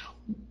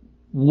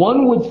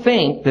 One would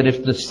think that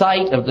if the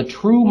site of the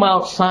true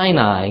Mount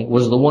Sinai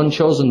was the one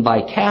chosen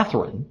by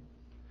Catherine,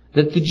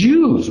 that the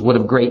Jews would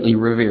have greatly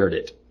revered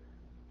it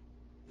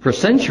for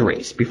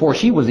centuries before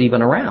she was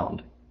even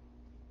around.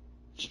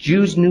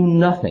 Jews knew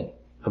nothing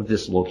of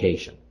this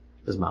location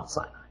as Mount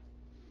Sinai.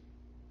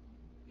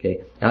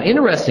 Okay. Now,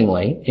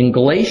 interestingly, in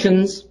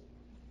Galatians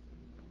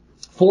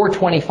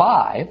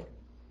 4:25,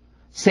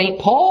 St.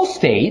 Paul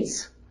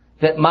states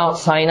that Mount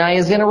Sinai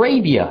is in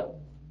Arabia.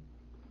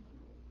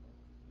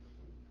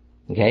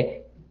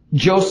 Okay.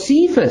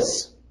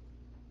 Josephus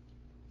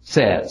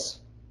says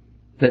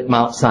that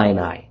Mount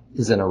Sinai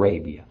is in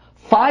Arabia.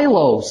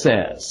 Philo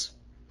says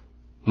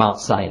Mount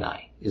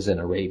Sinai is in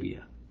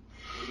Arabia.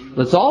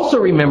 Let's also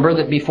remember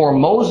that before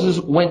Moses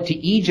went to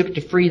Egypt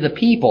to free the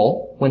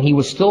people, when he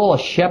was still a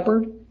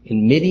shepherd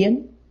in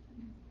Midian,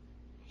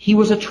 he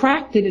was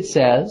attracted, it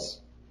says,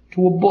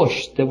 to a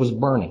bush that was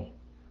burning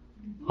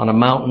on a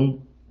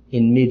mountain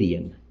in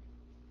Midian.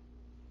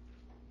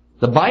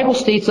 The Bible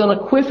states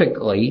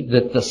unequivocally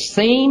that the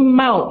same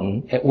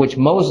mountain at which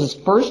Moses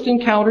first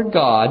encountered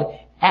God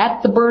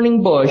at the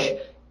burning bush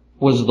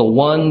was the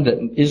one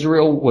that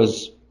Israel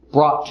was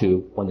brought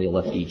to when they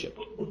left Egypt.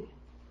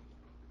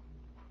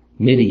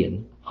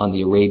 Midian on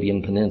the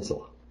Arabian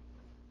Peninsula.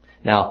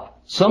 Now,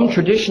 some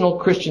traditional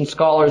Christian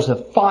scholars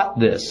have fought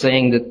this,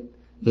 saying that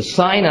the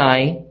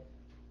Sinai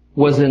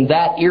was in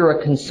that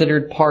era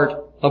considered part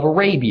of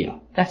Arabia.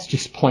 That's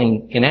just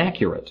plain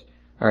inaccurate.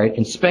 All right,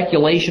 and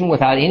speculation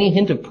without any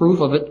hint of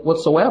proof of it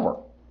whatsoever.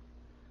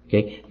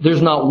 Okay,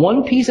 there's not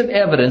one piece of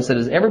evidence that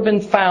has ever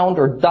been found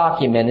or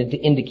documented to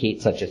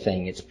indicate such a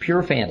thing. It's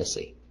pure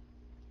fantasy.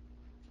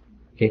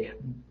 Okay,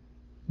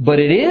 but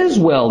it is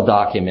well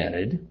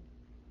documented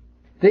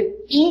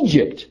that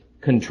Egypt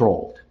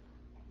controlled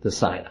the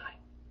Sinai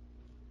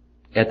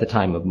at the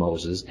time of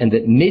Moses, and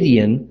that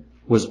Midian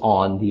was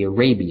on the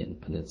Arabian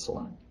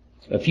Peninsula.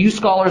 A few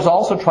scholars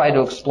also try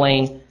to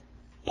explain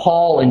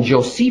Paul and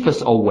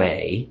Josephus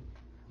away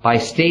by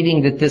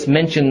stating that this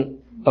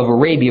mention of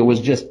Arabia was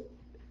just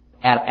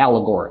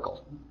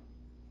allegorical.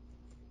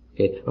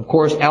 Okay. Of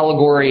course,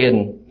 allegory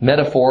and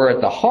metaphor are at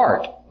the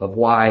heart of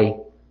why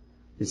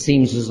it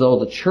seems as though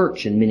the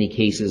church in many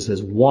cases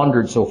has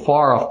wandered so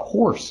far off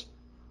course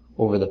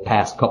over the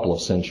past couple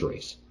of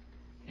centuries.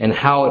 And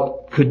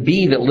how it could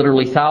be that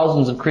literally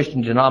thousands of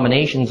Christian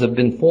denominations have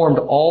been formed,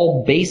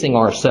 all basing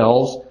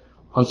ourselves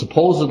on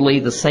supposedly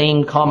the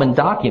same common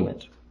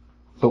document.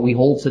 But we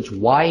hold such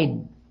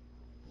wide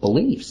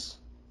beliefs,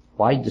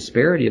 wide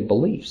disparity of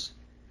beliefs.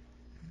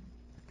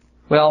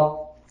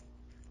 Well,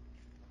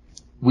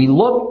 we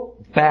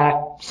look back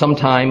some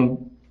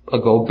time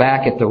ago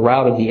back at the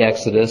route of the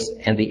Exodus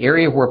and the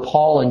area where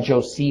Paul and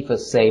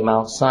Josephus say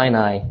Mount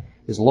Sinai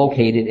is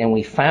located, and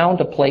we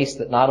found a place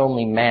that not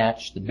only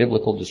matched the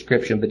biblical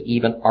description, but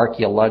even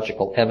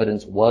archaeological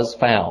evidence was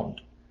found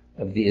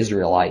of the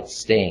Israelites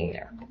staying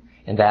there.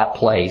 And that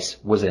place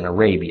was in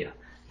Arabia.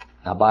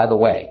 Now, by the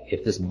way,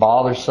 if this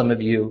bothers some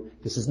of you,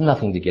 this is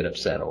nothing to get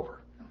upset over.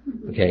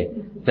 Okay?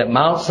 That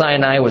Mount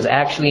Sinai was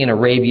actually in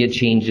Arabia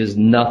changes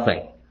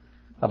nothing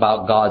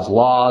about God's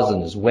laws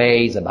and His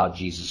ways, about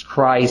Jesus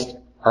Christ,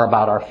 or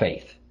about our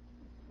faith.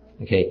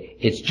 Okay?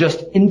 It's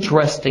just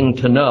interesting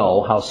to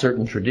know how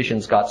certain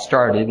traditions got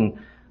started, and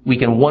we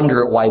can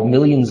wonder why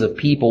millions of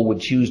people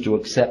would choose to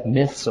accept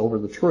myths over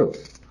the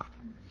truth.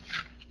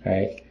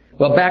 Right?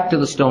 Well, back to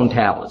the stone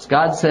tablets.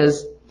 God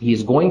says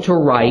He's going to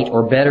write,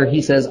 or better,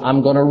 He says,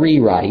 I'm going to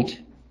rewrite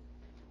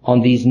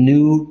on these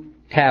new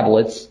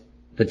tablets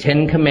the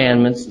 10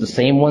 Commandments, the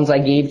same ones I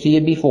gave to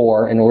you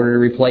before, in order to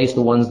replace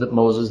the ones that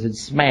Moses had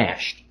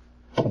smashed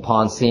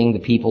upon seeing the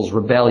people's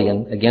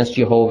rebellion against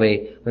Jehovah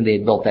when they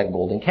had built that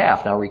golden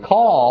calf. Now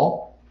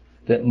recall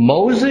that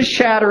Moses'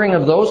 shattering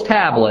of those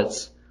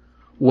tablets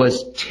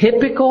was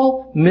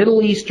typical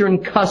Middle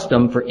Eastern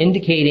custom for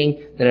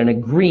indicating that an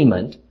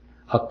agreement,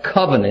 a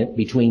covenant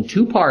between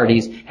two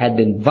parties had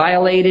been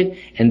violated,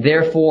 and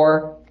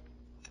therefore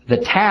the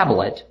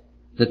tablet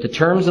that the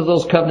terms of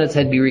those covenants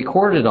had to be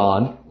recorded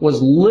on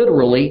was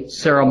literally,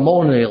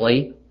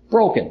 ceremonially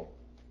broken.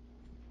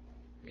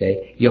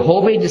 Okay?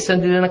 Jehovah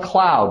descended in a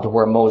cloud to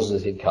where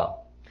Moses had come.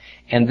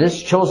 And this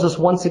shows us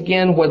once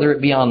again, whether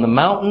it be on the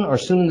mountain or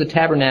soon in the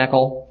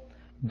tabernacle,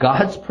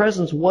 God's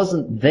presence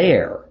wasn't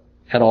there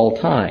at all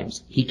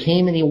times. He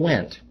came and He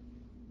went.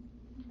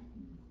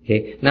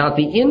 Okay? Now at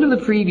the end of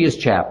the previous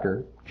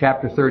chapter,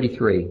 chapter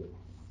 33,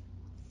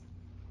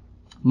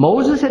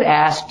 Moses had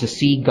asked to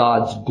see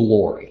God's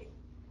glory.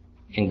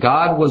 And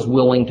God was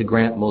willing to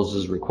grant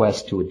Moses'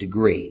 request to a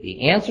degree.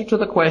 The answer to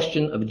the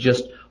question of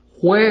just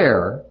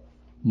where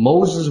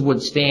Moses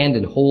would stand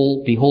and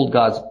behold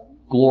God's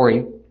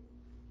glory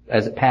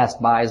as it passed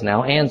by is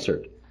now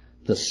answered.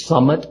 The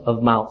summit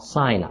of Mount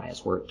Sinai is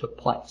where it took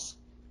place.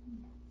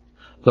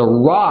 The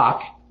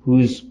rock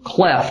whose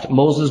cleft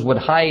Moses would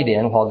hide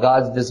in while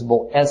God's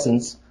visible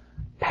essence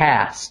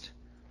passed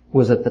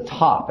was at the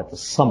top, at the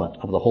summit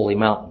of the holy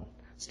mountain.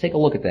 Let's take a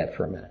look at that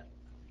for a minute.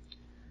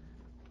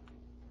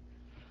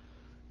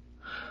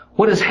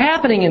 What is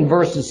happening in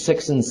verses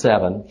 6 and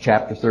 7,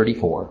 chapter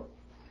 34,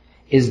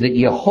 is that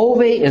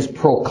Jehovah is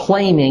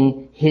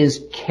proclaiming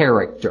His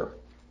character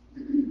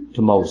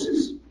to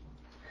Moses.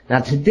 Now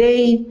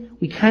today,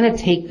 we kind of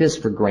take this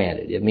for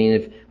granted. I mean,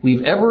 if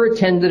we've ever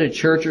attended a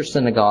church or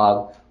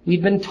synagogue,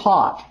 we've been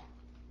taught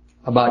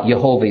about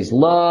Jehovah's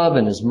love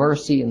and His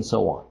mercy and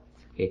so on.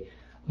 Okay?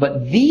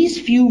 But these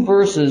few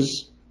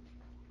verses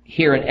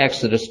here in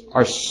Exodus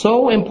are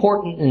so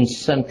important and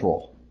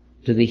central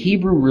to the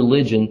Hebrew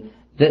religion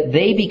that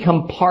they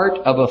become part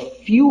of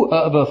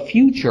a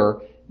future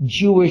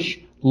Jewish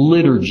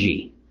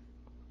liturgy.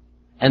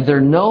 And they're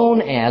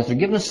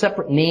given a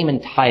separate name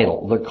and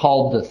title. They're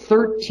called the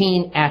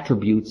 13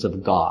 attributes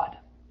of God.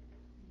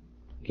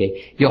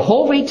 Okay?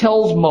 Jehovah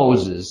tells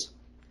Moses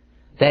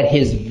that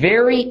His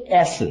very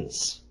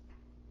essence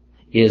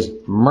is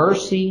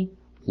mercy,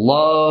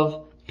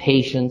 love,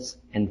 patience,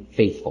 and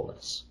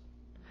faithfulness.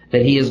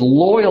 That He is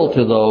loyal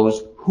to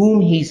those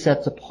whom He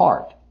sets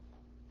apart.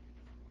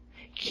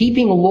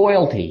 Keeping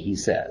loyalty, he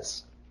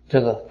says,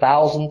 to the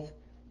 1000th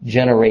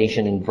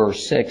generation in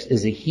verse 6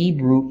 is a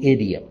Hebrew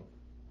idiom.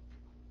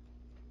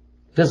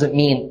 Doesn't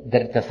mean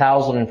that at the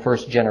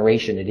 1001st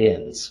generation it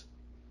ends.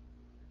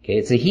 Okay,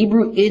 it's a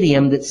Hebrew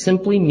idiom that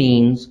simply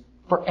means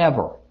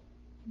forever.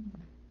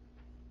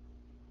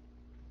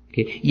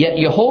 Okay, yet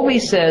Jehovah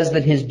says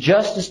that His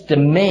justice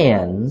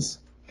demands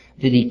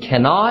that He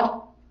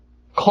cannot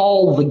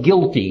call the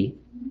guilty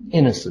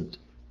innocent.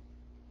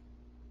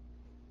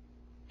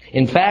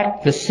 In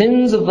fact, the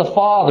sins of the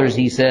fathers,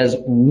 He says,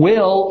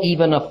 will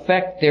even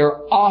affect their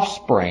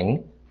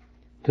offspring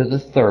to the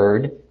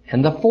 3rd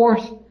and the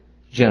 4th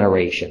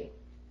generation.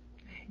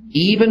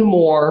 Even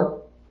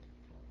more,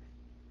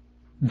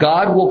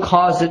 God will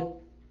cause it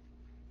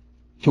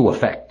to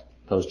affect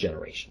those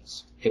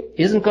generations. It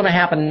isn't going to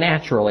happen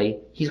naturally.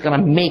 He's going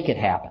to make it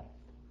happen.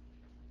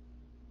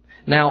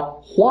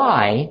 Now,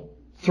 why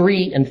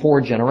 3 and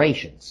 4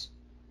 generations?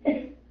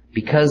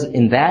 Because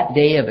in that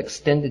day of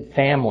extended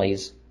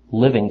families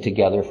living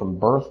together from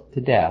birth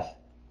to death,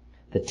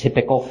 the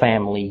typical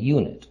family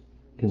unit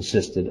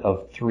consisted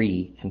of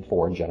 3 and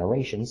 4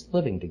 generations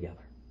living together.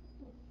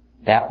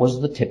 That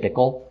was the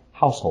typical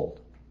household.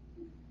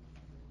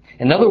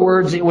 In other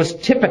words, it was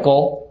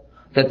typical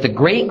that the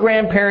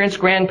great-grandparents,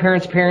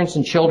 grandparents, parents,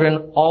 and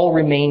children all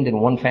remained in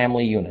one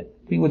family unit.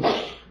 We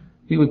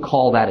would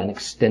call that an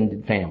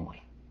extended family.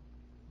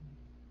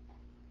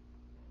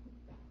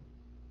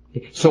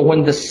 So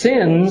when the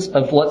sins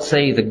of, let's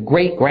say, the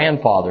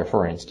great-grandfather,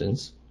 for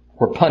instance,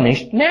 were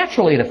punished,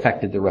 naturally it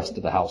affected the rest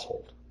of the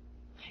household.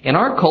 In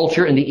our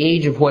culture, in the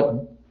age of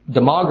what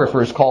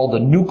demographers call the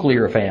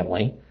nuclear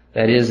family,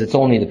 that is, it's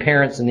only the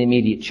parents and the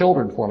immediate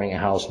children forming a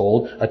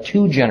household, a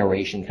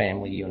 2-generation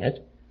family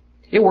unit,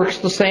 it works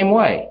the same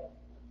way.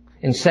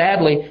 And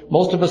sadly,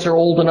 most of us are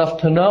old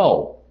enough to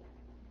know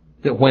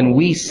that when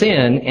we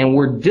sin and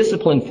we're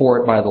disciplined for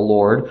it by the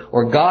Lord,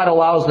 or God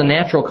allows the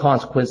natural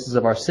consequences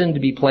of our sin to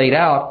be played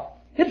out,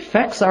 it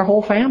affects our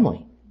whole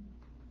family.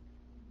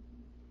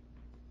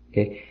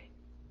 Okay?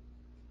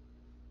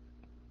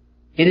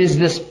 It is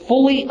this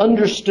fully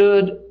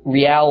understood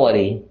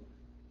reality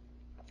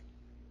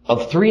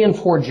of 3 and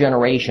 4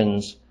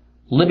 generations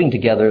living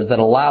together that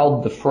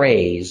allowed the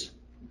phrase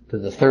to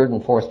the 3rd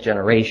and 4th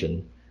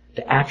generation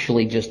to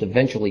actually just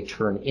eventually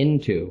turn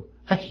into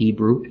a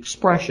Hebrew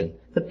expression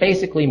that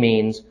basically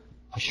means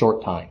a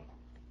short time.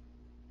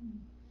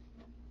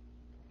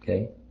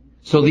 Okay?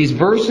 So these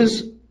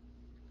verses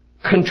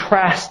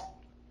contrast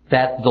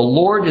that the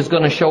Lord is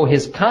going to show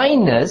His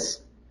kindness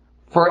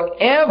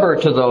forever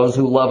to those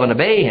who love and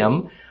obey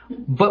Him,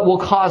 but will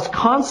cause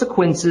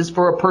consequences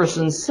for a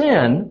person's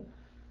sin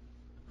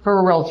for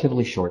a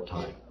relatively short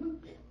time.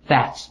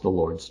 That's the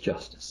Lord's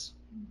justice.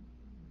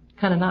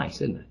 Kind of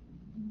nice, isn't it?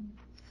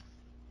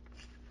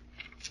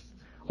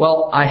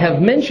 Well, I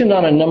have mentioned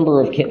on a number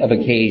of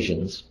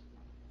occasions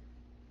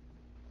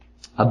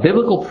a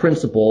biblical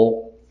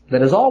principle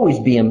that has always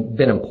been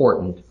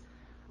important,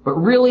 but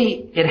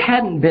really it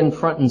hadn't been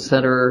front and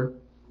center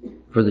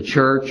for the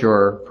church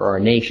or for our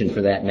nation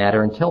for that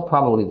matter until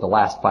probably the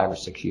last 5 or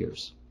 6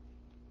 years.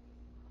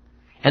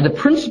 And the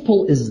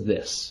principle is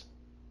this.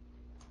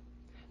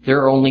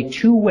 There are only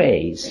 2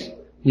 ways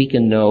we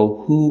can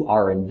know who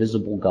our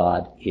invisible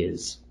God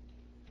is.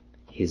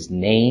 His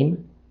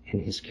name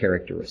and His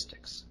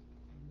characteristics.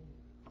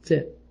 That's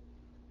it.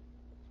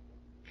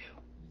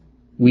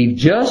 We've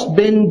just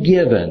been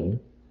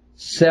given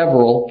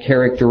several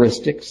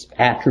characteristics,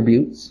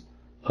 attributes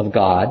of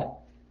God,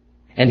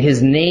 and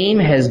His name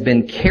has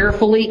been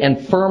carefully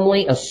and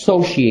firmly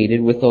associated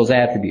with those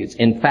attributes.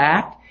 In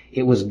fact,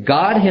 it was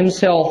God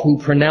Himself who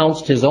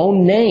pronounced His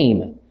own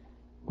name,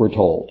 we're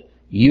told.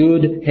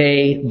 Yud,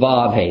 He,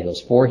 Vav, He,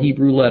 those 4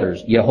 Hebrew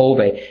letters,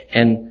 Yehovah,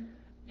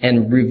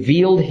 and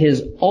revealed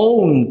His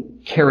own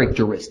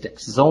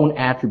characteristics, His own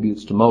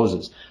attributes to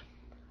Moses.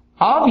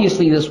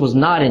 Obviously, this was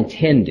not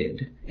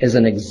intended as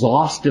an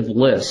exhaustive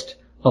list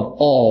of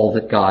all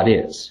that God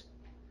is.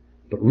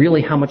 But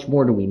really, how much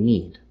more do we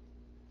need?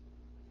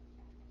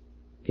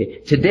 Okay.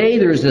 Today,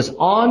 there's this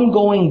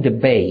ongoing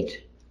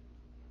debate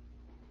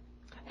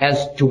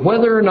as to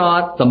whether or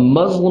not the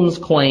Muslims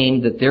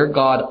claim that their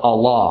God,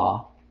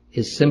 Allah,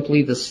 is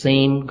simply the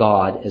same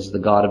God as the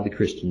God of the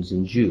Christians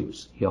and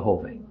Jews,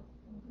 Yehovah.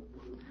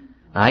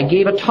 I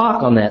gave a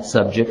talk on that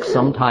subject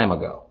some time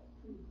ago.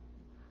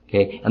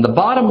 Okay, and the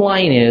bottom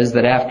line is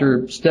that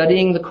after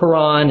studying the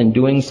Quran and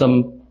doing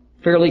some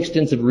fairly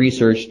extensive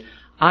research,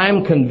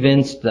 I'm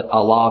convinced that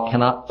Allah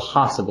cannot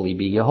possibly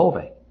be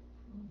Yehovah.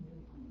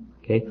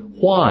 Okay,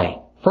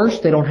 why?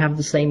 First, they don't have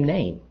the same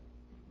name.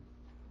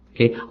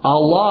 Okay,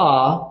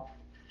 Allah,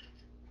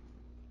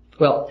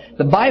 well,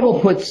 the Bible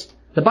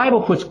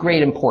puts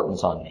great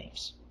importance on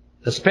names,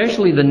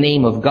 especially the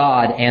name of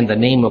God and the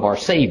name of our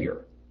Savior.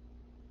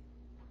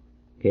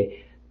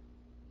 Okay.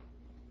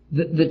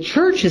 The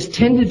church has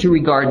tended to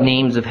regard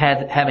names of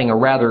having a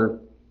rather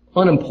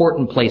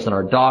unimportant place in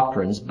our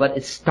doctrines, but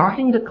it's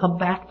starting to come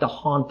back to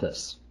haunt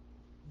us.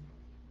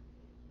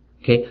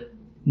 Okay.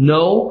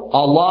 No,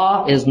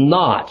 Allah is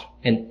not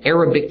an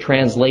Arabic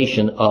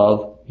translation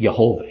of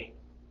Yehovah.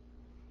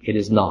 It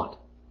is not.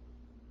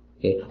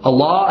 Okay.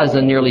 Allah is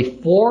a nearly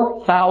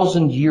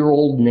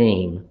 4,000-year-old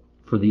name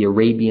for the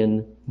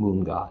Arabian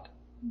moon god.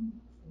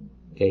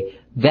 Okay.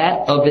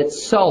 That of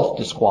itself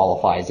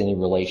disqualifies any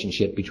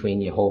relationship between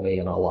Yehovah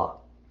and Allah.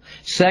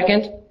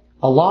 Second,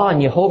 Allah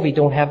and Yehovah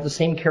don't have the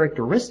same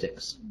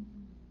characteristics.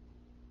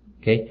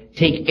 Okay.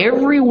 Take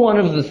every one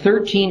of the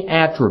 13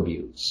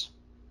 attributes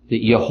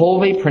that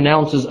Yehovah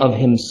pronounces of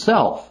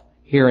Himself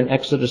here in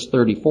Exodus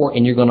 34,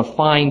 and you're going to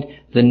find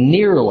the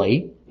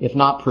nearly, if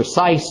not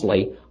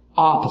precisely,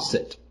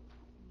 opposite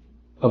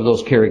of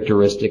those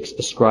characteristics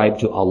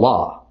ascribed to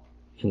Allah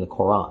in the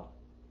Quran,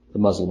 the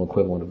Muslim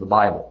equivalent of the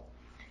Bible.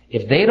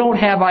 If they don't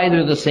have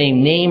either the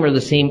same name or the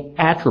same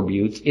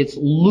attributes, it's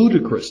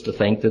ludicrous to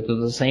think that they're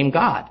the same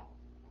God.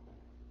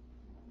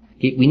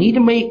 We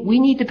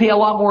need to pay a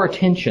lot more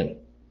attention,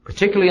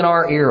 particularly in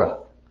our era,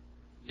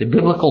 to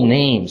biblical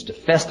names, to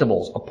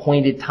festivals,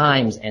 appointed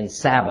times, and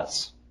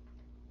Sabbaths.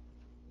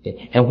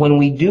 And when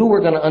we do,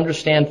 we're going to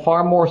understand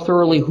far more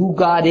thoroughly who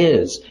God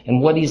is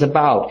and what He's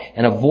about,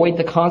 and avoid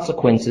the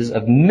consequences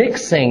of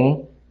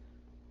mixing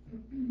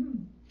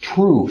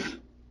truth,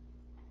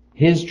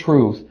 His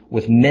truth,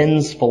 with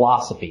men's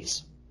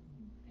philosophies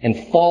and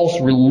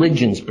false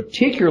religions,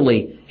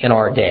 particularly in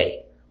our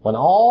day, when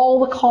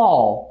all the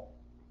call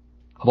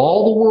of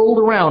all the world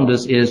around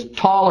us is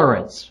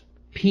tolerance,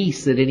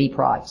 peace at any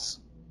price.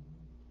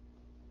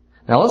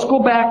 Now let's go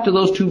back to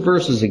those 2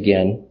 verses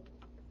again,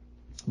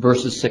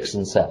 verses 6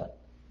 and 7.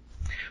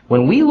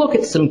 When we look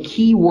at some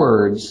key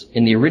words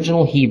in the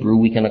original Hebrew,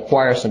 we can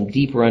acquire some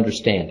deeper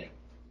understanding.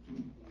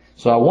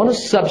 So I want to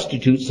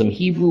substitute some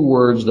Hebrew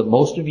words that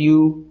most of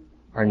you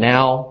are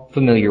now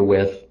familiar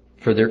with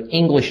for their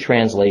English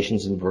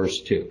translations in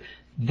verse 2.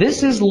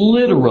 This is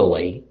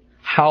literally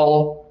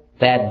how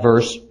that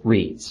verse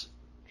reads.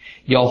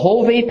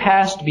 Yehovah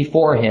passed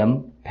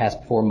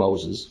before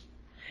Moses,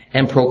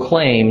 and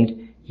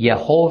proclaimed,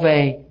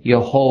 Yehovah,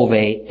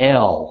 Yehovah,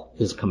 El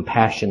is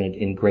compassionate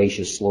and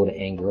gracious, slow to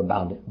anger,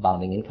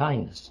 abounding in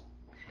kindness,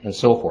 and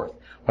so forth.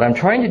 What I'm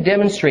trying to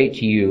demonstrate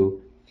to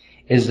you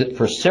is that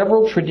for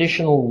several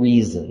traditional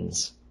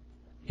reasons,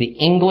 the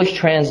English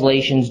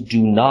translations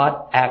do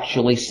not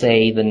actually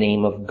say the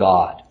name of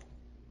God.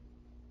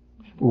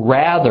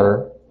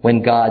 Rather,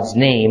 when God's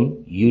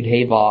name,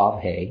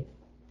 Yud-Heh-Vav-Heh,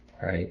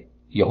 right,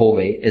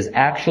 Yehovah, is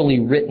actually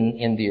written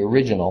in the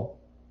original,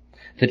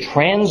 the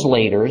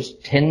translators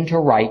tend to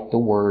write the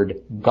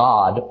word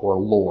God or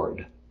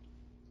Lord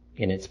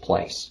in its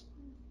place.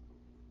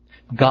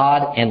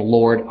 God and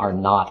Lord are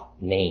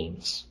not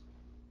names.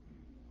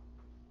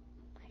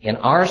 In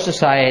our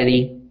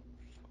society,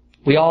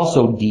 we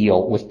also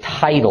deal with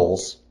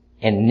titles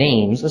and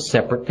names as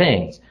separate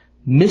things.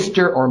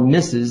 Mr. or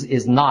Mrs.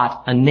 is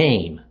not a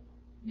name,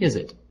 is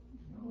it?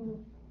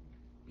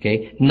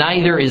 Okay?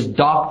 Neither is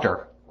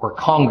doctor or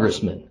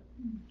congressman.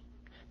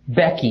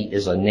 Becky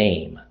is a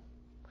name.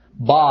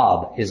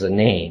 Bob is a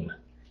name.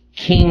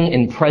 King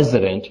and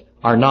president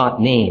are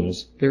not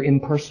names. They're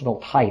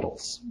impersonal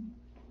titles.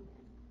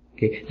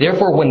 Okay?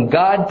 Therefore, when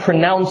God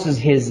pronounces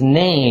His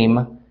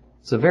name,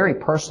 it's a very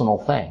personal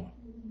thing.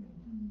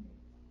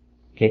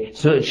 Okay?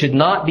 So it should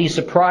not be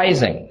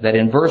surprising that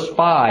in verse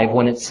 5,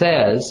 when it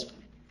says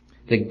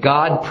that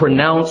God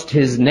pronounced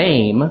His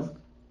name,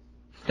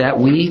 that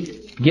we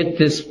get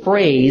this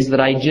phrase that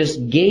I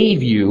just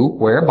gave you,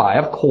 whereby,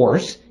 of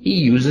course, He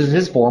uses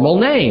His formal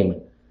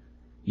name.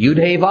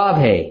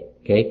 Yud-Heh-Vav-Heh.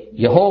 Okay?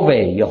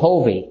 Yehovah,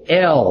 Yehovah,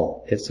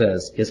 El, it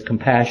says, is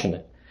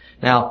compassionate.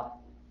 Now,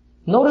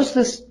 notice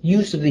this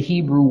use of the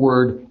Hebrew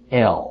word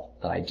El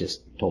that I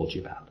just told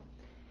you about.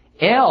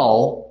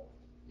 El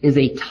is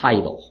a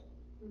title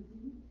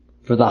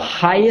for the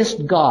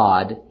highest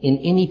God in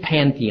any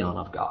pantheon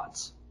of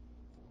gods.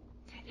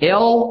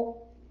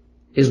 El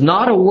is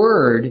not a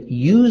word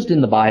used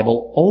in the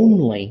Bible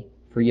only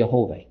for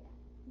Yehovah.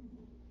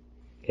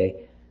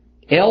 Okay?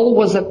 El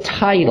was a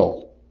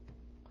title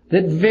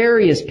that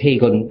various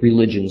pagan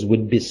religions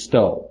would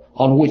bestow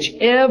on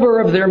whichever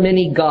of their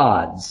many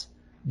gods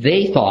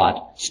they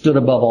thought stood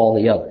above all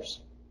the others.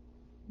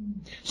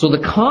 So the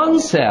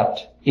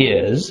concept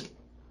is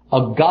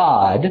a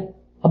God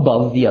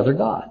above the other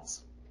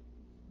gods.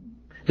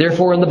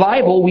 Therefore, in the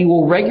Bible, we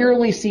will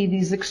regularly see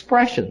these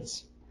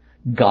expressions.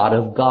 God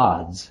of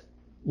gods,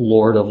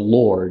 Lord of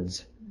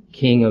lords,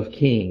 King of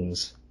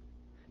kings.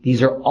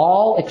 These are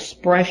all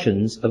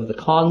expressions of the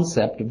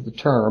concept of the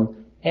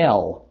term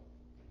El.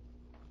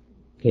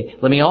 Okay.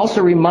 Let me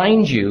also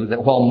remind you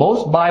that while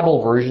most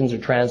Bible versions or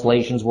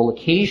translations will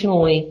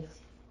occasionally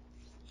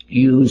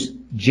use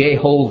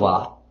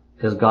Jehovah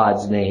as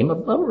God's name,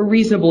 a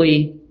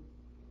reasonably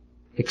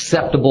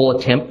acceptable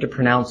attempt to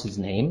pronounce His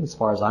name, as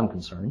far as I'm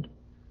concerned.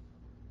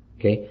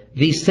 Okay.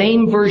 These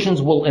same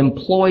versions will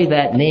employ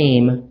that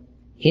name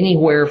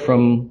anywhere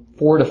from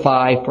 4 to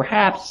 5,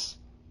 perhaps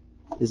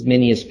as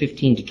many as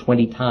 15 to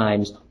 20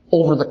 times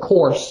over the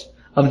course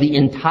of the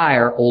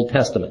entire Old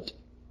Testament.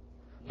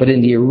 But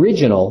in the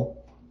original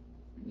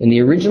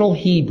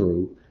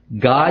Hebrew,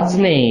 God's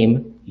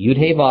name,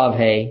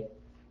 Yud-Heh-Vav-Heh,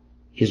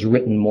 is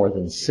written more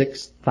than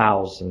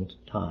 6,000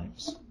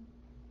 times.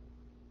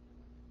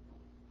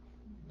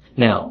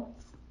 Now,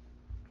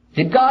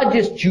 did God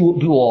just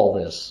do all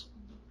this?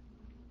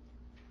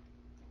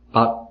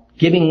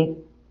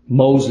 Giving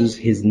Moses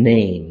his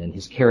name and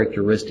his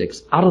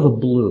characteristics out of the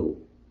blue.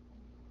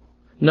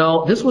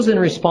 No, this was in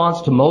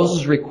response to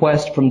Moses'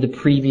 request from the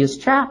previous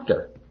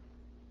chapter.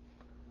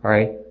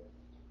 Alright?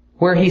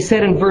 Where he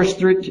said in verse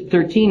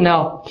 13,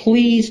 now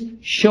please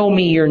show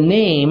me your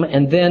name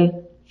and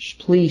then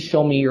please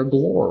show me your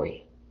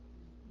glory.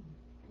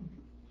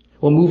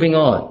 Well, moving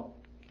on.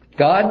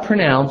 God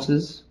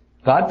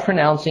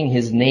pronouncing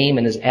His name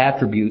and His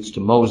attributes to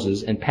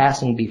Moses and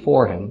passing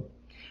before him,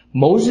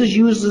 Moses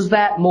uses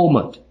that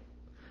moment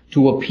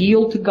to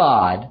appeal to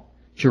God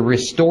to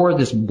restore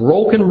this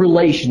broken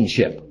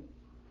relationship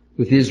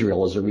with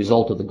Israel as a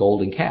result of the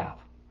golden calf.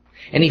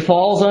 And he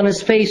falls on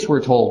his face,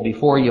 we're told,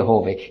 before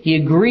Yehovah. He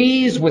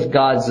agrees with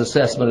God's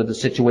assessment of the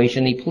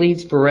situation. He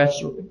pleads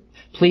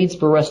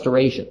for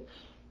restoration.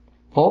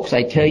 Folks,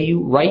 I tell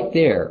you, right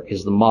there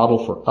is the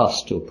model for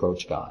us to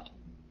approach God.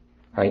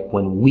 Right?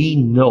 When we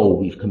know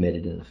we've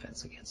committed an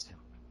offense against Him.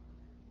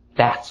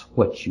 That's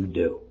what you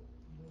do.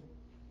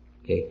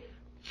 Okay.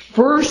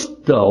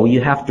 First, though,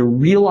 you have to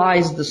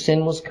realize the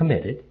sin was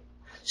committed.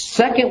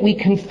 Second, we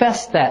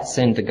confess that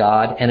sin to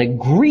God and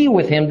agree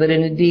with Him that it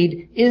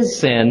indeed is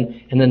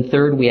sin. And then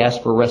third, we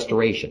ask for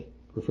restoration,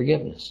 for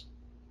forgiveness.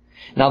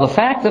 Now, the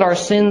fact that our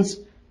sins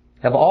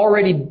have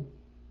already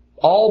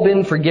all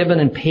been forgiven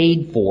and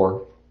paid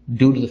for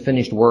due to the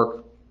finished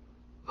work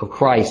of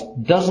Christ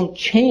doesn't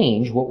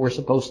change what we're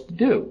supposed to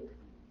do.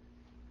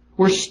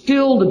 We're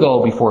still to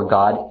go before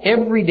God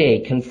every day,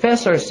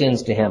 confess our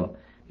sins to Him,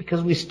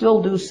 because we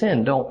still do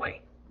sin, don't we?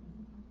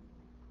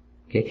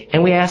 Okay?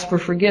 And we ask for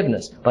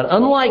forgiveness. But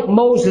unlike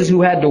Moses,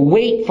 who had to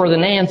wait for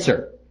an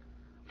answer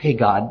Hey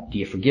God, do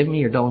you forgive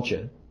me or don't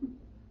you?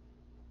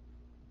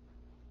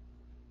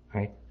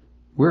 Right?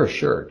 We're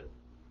assured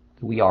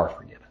that we are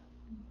forgiven.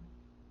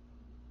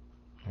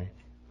 Right?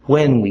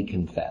 When we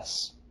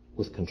confess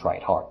with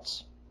contrite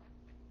hearts.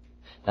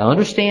 Now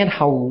understand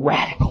how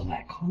radical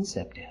that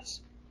concept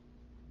is.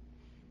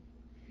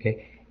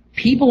 Okay?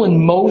 People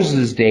in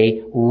Moses'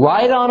 day,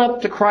 right on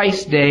up to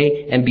Christ's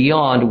day and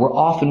beyond, were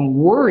often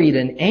worried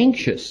and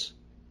anxious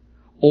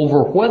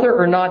over whether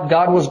or not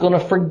God was going to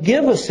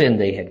forgive a sin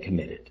they had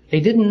committed. They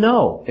didn't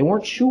know. They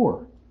weren't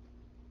sure.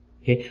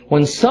 Okay?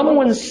 When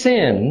someone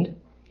sinned,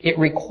 it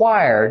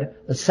required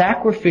a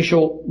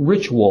sacrificial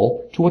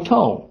ritual to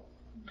atone.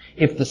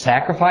 If the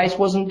sacrifice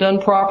wasn't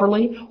done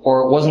properly,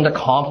 or it wasn't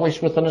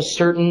accomplished within a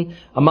certain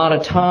amount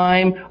of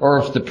time, or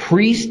if the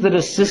priest that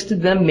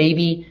assisted them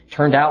maybe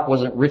turned out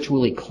wasn't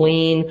ritually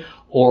clean,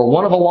 or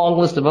one of a long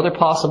list of other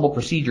possible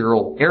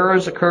procedural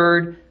errors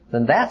occurred,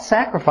 then that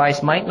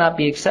sacrifice might not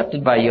be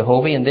accepted by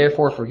Jehovah, and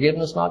therefore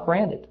forgiveness not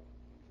granted.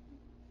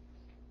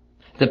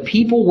 The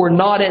people were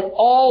not at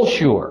all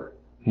sure,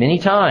 many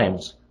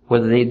times,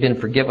 whether they'd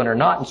been forgiven or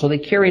not, and so they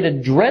carried a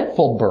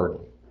dreadful burden.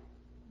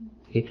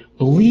 Okay?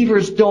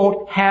 Believers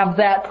don't have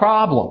that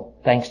problem,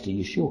 thanks to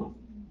Yeshua.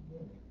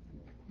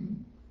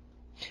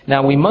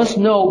 Now we must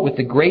note with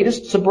the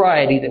greatest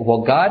sobriety that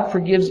while God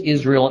forgives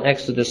Israel in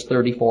Exodus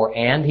 34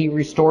 and He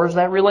restores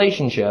that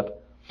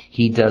relationship,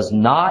 He does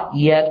not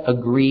yet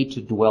agree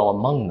to dwell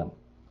among them.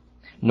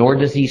 Nor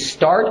does He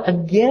start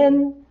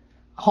again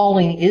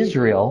calling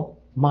Israel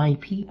my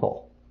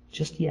people,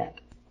 just yet.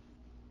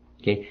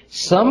 Okay?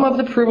 Some of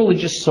the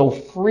privileges so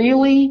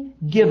freely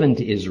given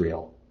to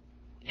Israel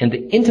and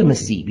the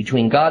intimacy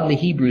between God and the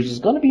Hebrews is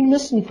going to be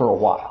missing for a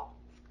while.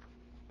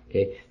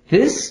 Okay?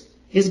 This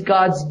is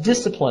God's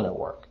discipline at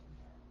work.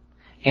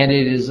 And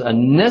it is a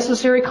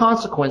necessary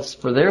consequence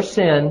for their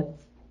sin,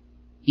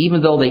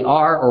 even though they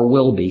are or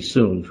will be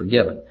soon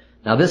forgiven.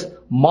 Now this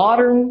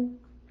modern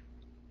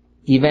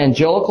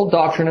evangelical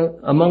doctrine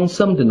among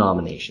some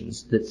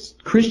denominations, that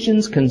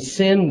Christians can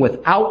sin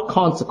without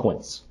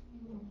consequence,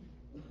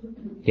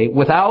 okay,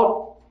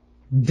 without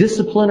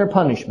discipline or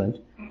punishment,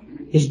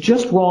 is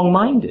just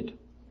wrong-minded.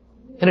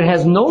 And it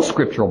has no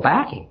scriptural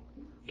backing.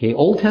 Okay,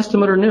 Old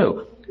Testament or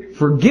New.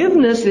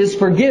 Forgiveness is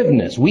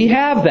forgiveness. We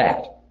have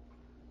that.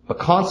 But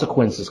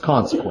consequence is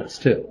consequence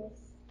too.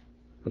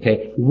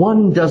 Okay,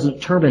 one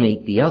doesn't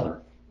terminate the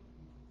other.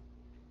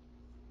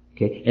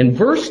 Okay, in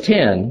verse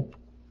 10,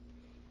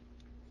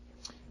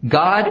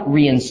 God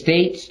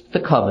reinstates the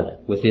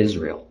covenant with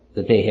Israel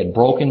that they had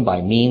broken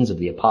by means of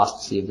the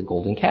apostasy of the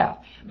golden calf.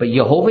 But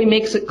Jehovah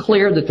makes it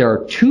clear that there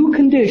are two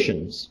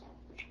conditions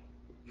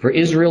for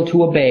Israel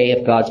to obey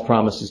if God's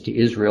promises to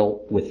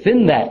Israel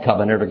within that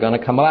covenant are going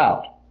to come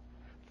about.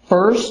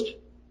 First,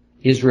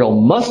 Israel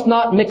must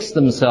not mix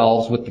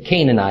themselves with the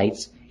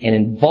Canaanites and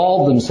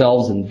involve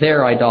themselves in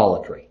their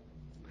idolatry.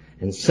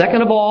 And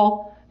second of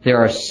all, there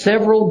are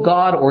several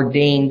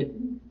God-ordained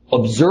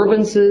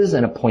observances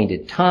and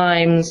appointed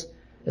times,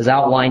 as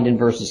outlined in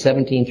verses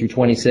 17 through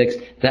 26,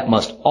 that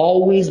must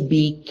always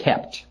be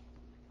kept.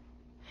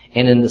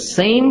 And in the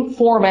same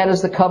format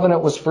as the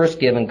covenant was first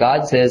given,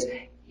 God says,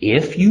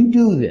 if you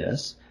do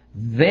this,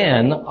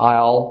 then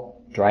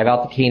I'll drive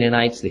out the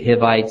Canaanites, the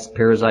Hivites,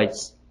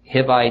 Perizzites,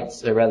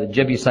 Hivites, or rather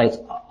Jebusites,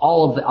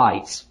 all of the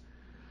ites.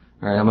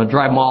 All right, I'm going to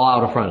drive them all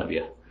out in front of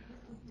you.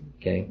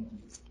 Okay.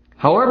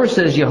 However,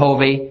 says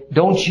Jehovah,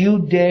 don't you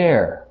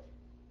dare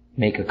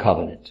make a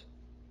covenant,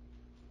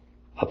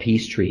 a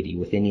peace treaty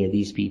with any of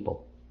these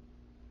people.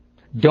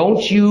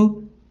 Don't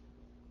you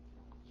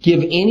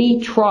give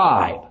any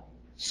tribe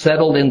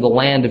settled in the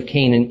land of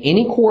Canaan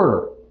any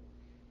quarter.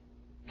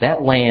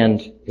 That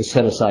land is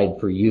set aside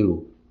for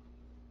you.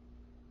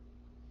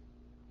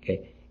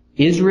 Okay.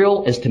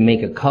 Israel is to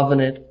make a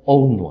covenant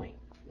only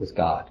with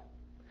God.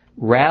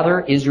 Rather,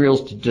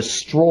 Israel's to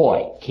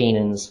destroy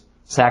Canaan's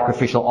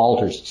sacrificial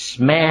altars,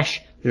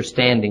 smash their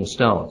standing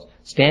stones.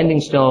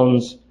 Standing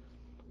stones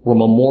were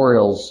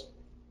memorials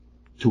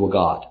to a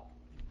god.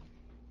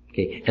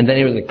 Okay. And then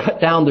they were to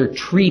cut down their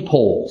tree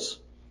poles.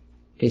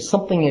 Okay.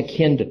 Something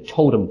akin to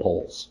totem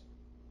poles.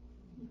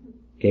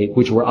 Okay.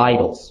 Which were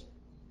idols.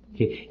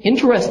 Okay.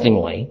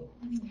 Interestingly,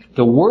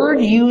 the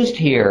word used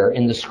here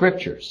in the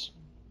scriptures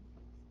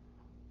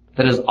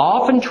that is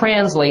often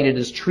translated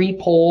as tree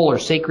pole or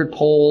sacred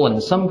pole, and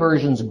in some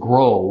versions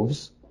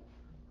groves,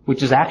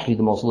 which is actually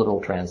the most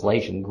literal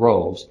translation,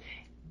 groves,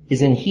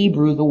 is in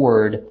Hebrew the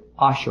word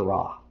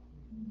Asherah.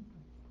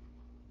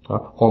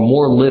 Or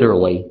more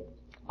literally,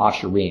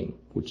 Asherim,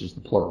 which is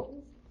the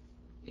plural.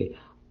 Okay.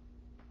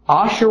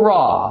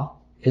 Asherah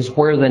is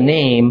where the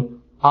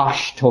name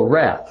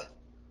Ashtoreth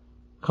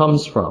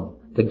comes from.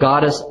 The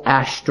goddess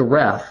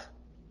Ashtoreth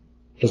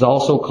is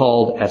also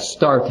called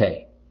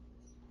Astarte.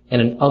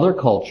 And in other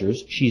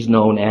cultures, she's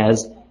known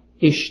as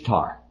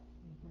Ishtar.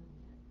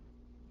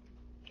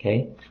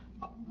 Okay?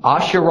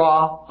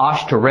 Asherah,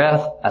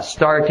 Ashtoreth,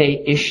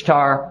 Astarte,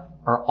 Ishtar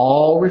are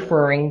all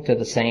referring to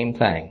the same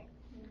thing.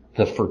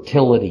 The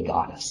fertility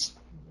goddess.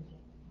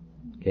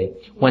 Okay?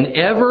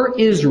 Whenever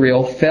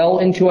Israel fell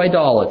into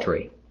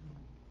idolatry,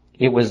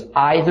 it was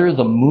either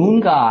the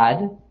moon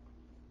god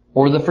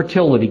or the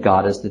fertility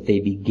goddess that they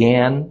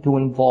began to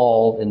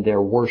involve in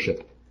their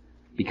worship.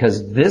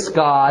 Because this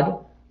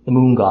god, the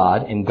moon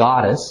god, and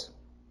goddess,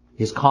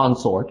 his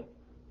consort,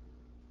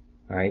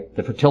 all right,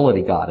 the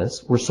fertility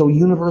goddess, were so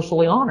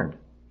universally honored.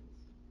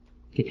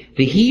 Okay.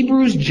 The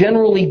Hebrews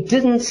generally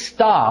didn't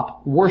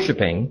stop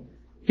worshiping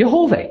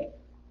Jehovah.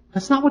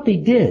 That's not what they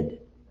did.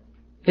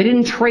 They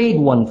didn't trade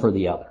one for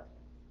the other.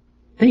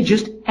 They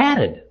just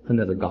added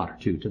another god or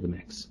two to the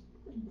mix.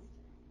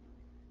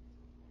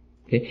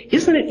 Okay.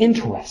 Isn't it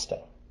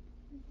interesting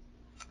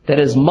that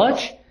as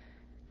much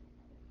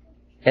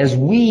as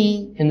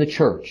we in the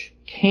church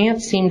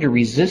can't seem to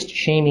resist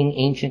shaming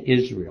ancient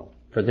Israel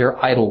for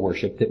their idol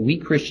worship, that we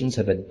Christians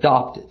have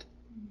adopted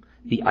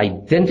the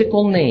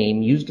identical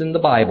name used in the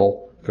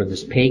Bible for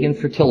this pagan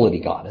fertility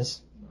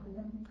goddess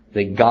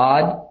that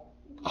God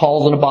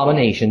calls an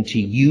abomination, to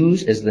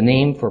use as the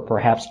name for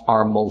perhaps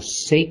our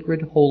most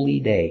sacred holy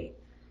day,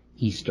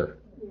 Easter.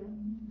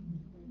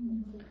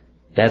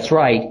 That's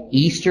right,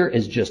 Easter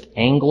is just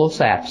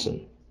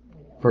Anglo-Saxon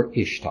for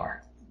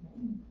Ishtar.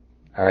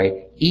 All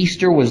right,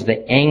 Easter was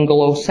the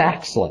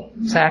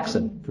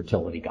Anglo-Saxon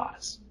fertility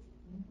goddess.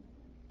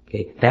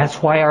 Okay,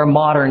 that's why our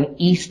modern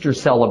Easter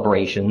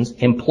celebrations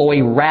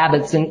employ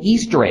rabbits and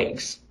Easter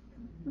eggs.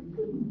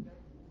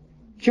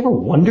 Did you ever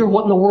wonder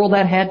what in the world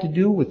that had to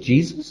do with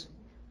Jesus?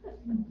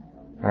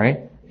 All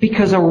right,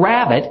 because a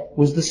rabbit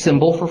was the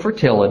symbol for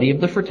fertility of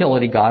the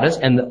fertility goddess,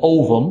 and the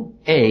ovum,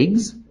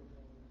 eggs,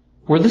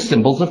 were the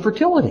symbols of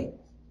fertility.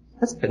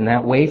 That's been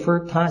that way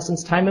for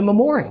since time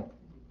immemorial.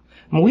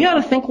 And we ought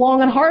to think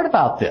long and hard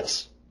about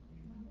this.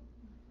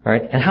 All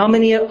right, and how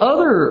many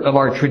other of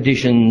our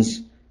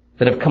traditions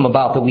that have come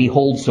about that we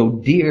hold so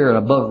dear and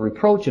above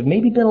reproach have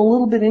maybe been a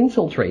little bit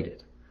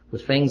infiltrated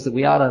with things that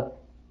we ought to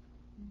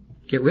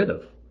get rid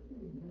of.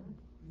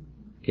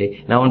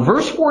 Okay. Now in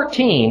verse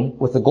 14,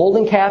 with the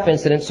golden calf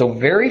incident so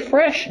very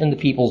fresh in the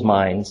people's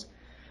minds,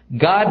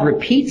 God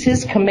repeats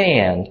His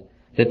command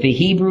that the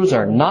Hebrews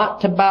are not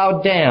to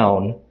bow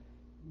down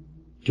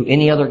to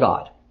any other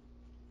god.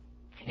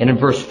 And in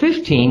verse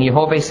 15,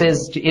 Jehovah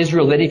says to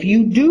Israel that if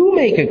you do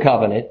make a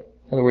covenant,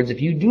 in other words,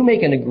 if you do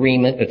make an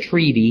agreement, a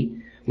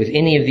treaty with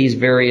any of these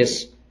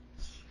various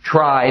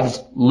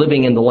tribes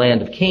living in the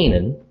land of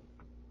Canaan,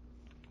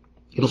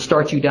 it'll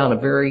start you down a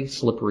very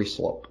slippery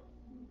slope.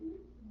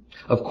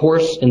 Of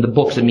course, in the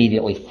books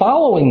immediately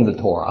following the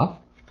Torah,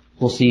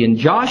 we'll see in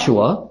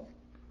Joshua,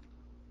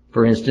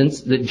 for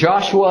instance, that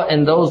Joshua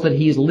and those that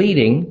he's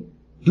leading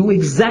do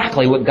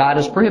exactly what God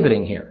is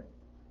prohibiting here.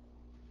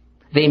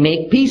 They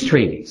make peace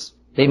treaties.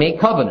 They make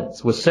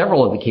covenants with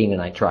several of the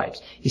Canaanite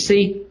tribes. You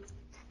see,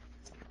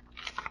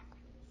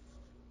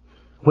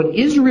 what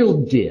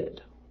Israel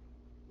did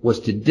was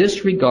to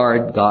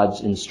disregard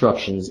God's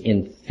instructions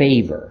in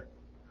favor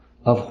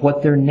of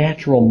what their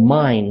natural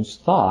minds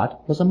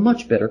thought was a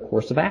much better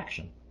course of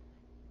action.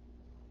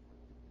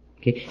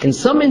 Okay. In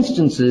some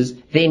instances,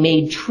 they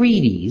made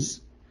treaties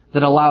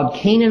that allowed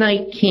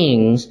Canaanite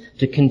kings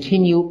to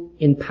continue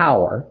in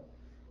power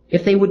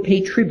if they would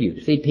pay tribute,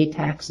 if they'd pay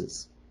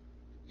taxes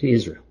to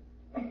Israel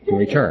in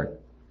return.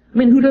 I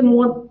mean, who doesn't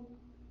want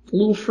a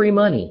little free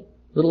money,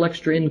 a little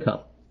extra income?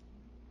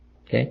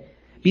 Okay.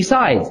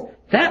 Besides,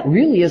 that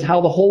really is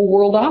how the whole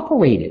world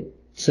operated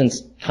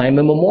since time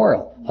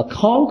immemorial. A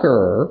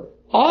conqueror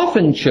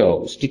often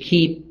chose to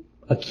keep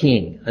a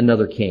king,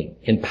 another king,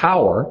 in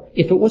power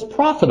if it was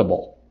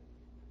profitable.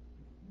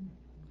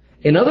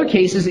 In other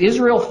cases,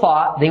 Israel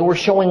thought they were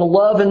showing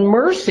love and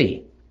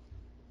mercy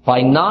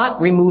by not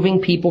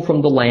removing people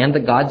from the land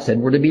that God said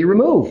were to be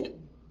removed.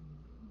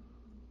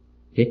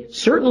 Okay.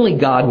 Certainly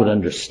God would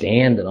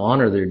understand and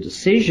honor their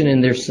decision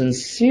and their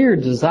sincere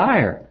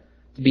desire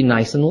to be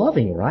nice and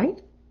loving,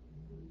 right?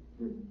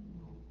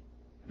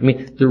 I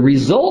mean, the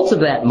results of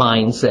that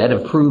mindset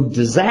have proved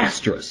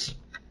disastrous.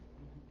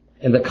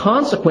 And the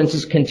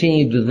consequences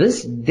continue to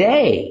this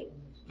day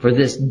for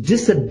this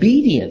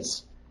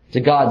disobedience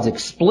to God's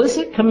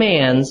explicit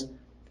commands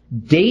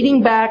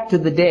dating back to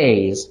the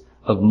days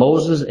of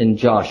Moses and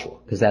Joshua,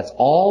 because that's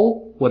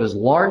all what is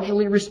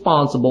largely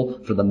responsible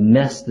for the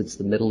mess that's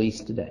the Middle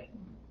East today.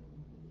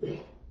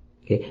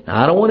 Okay.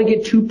 Now, I don't want to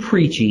get too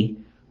preachy,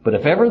 but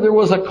if ever there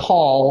was a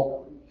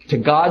call to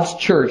God's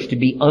church to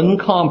be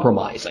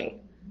uncompromising,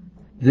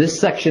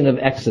 this section of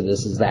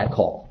Exodus is that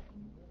call.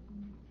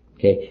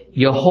 Okay.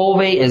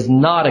 Jehovah is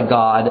not a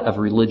God of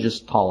religious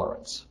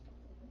tolerance.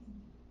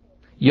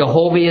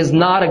 Jehovah is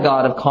not a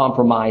God of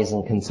compromise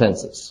and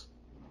consensus.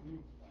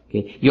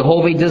 Okay.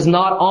 Jehovah does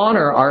not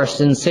honor our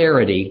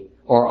sincerity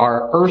or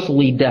our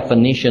earthly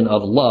definition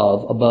of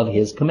love above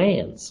His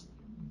commands.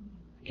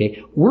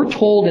 Okay. We're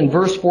told in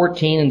verse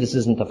 14, and this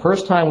isn't the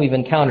first time we've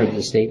encountered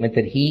this statement,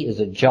 that He is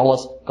a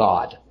jealous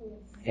God.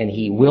 And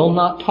He will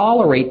not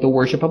tolerate the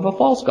worship of a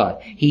false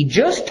god. He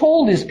just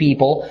told His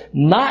people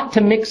not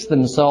to mix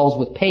themselves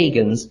with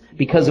pagans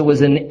because it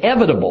was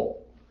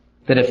inevitable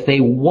that if they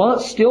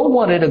still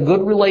wanted a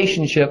good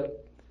relationship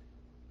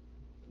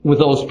with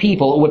those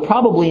people, it would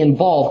probably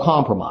involve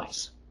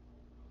compromise.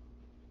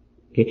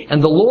 Okay?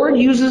 And the Lord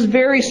uses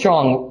very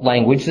strong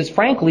language that's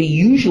frankly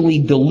usually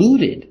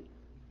diluted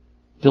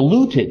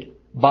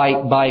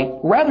by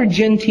rather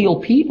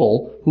genteel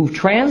people who've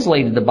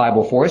translated the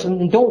Bible for us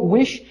and don't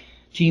wish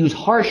to use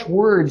harsh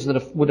words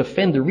that would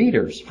offend the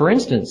readers. For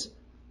instance,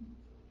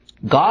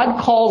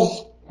 God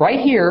calls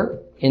right here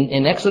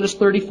in Exodus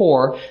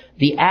 34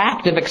 the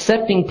act of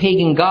accepting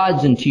pagan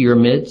gods into your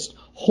midst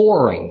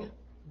whoring.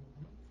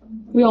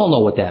 We all know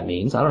what that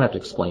means. I don't have to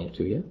explain it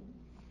to you.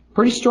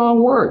 Pretty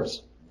strong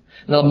words.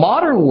 Now, the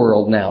modern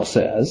world now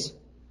says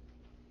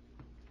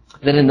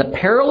that in the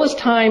perilous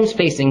times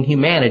facing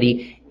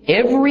humanity,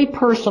 every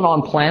person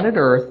on planet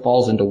Earth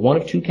falls into one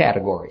of two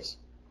categories: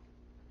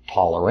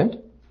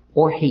 tolerant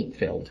or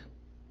hate-filled.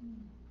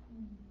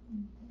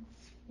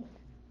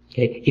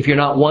 Okay? If you're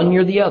not one,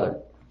 you're the other.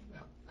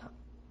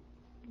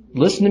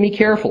 Listen to me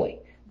carefully.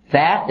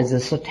 That is a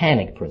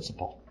satanic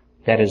principle.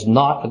 That is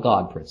not a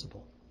God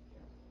principle.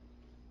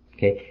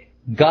 Okay?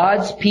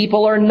 God's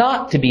people are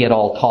not to be at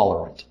all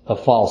tolerant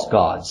of false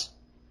gods,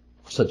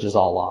 such as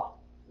Allah.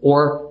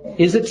 Or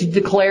is it to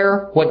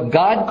declare what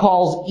God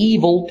calls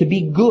evil to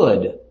be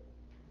good,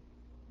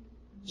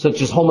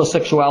 such as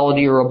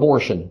homosexuality or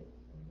abortion?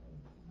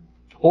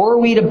 Or are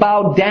we to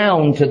bow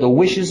down to the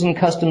wishes and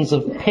customs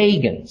of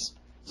pagans,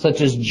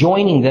 such as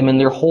joining them in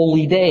their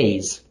holy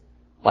days,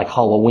 like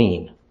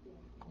Halloween,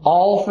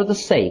 all for the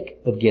sake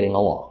of getting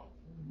along?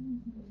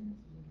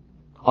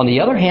 On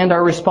the other hand,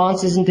 our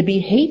response isn't to be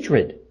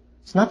hatred.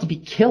 It's not to be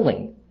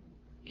killing.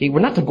 Okay, we're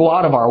not to go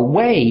out of our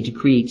way to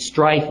create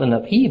strife and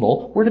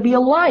upheaval. We're to be a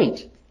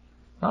light,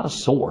 not a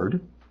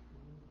sword.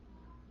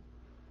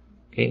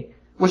 Okay,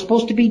 we're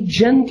supposed to be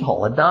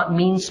gentle and not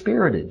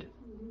mean-spirited.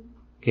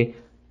 Okay,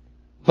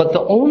 but the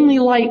only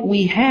light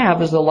we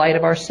have is the light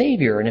of our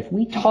Savior. And if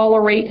we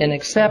tolerate and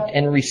accept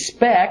and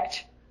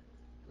respect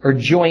or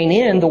join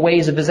in the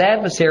ways of His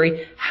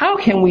adversary, how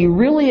can we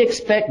really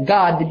expect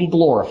God to be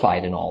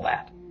glorified in all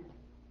that?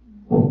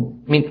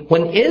 I mean,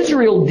 when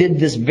Israel did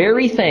this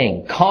very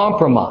thing,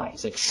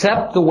 compromise,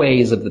 accept the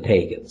ways of the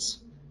pagans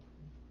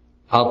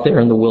out there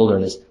in the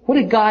wilderness, what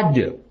did God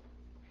do?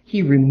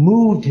 He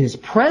removed His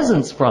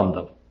presence from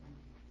them.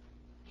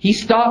 He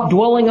stopped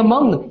dwelling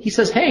among them. He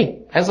says,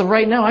 hey, as of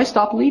right now, I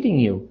stopped leading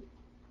you.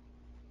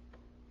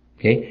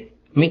 Okay?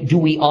 I mean, do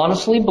we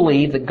honestly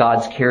believe that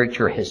God's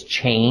character has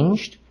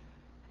changed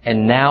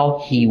and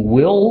now He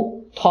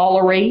will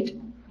tolerate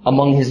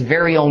among His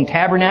very own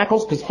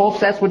tabernacles? Because folks,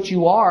 that's what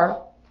you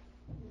are.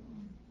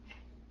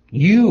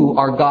 You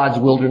are God's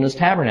wilderness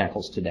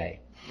tabernacles today,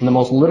 in the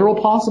most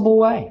literal possible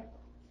way.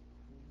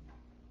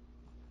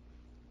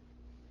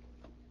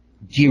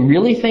 Do you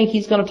really think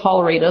He's going to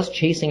tolerate us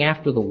chasing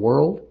after the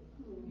world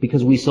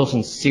because we so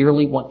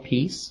sincerely want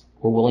peace?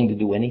 We're willing to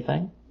do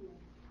anything?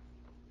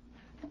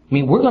 I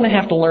mean, we're going to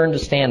have to learn to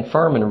stand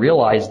firm and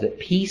realize that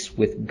peace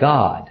with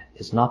God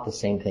is not the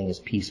same thing as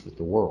peace with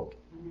the world.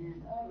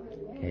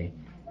 Okay?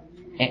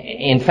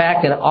 In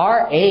fact, in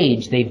our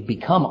age, they've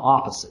become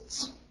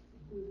opposites.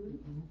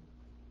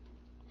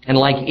 And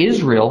like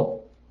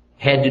Israel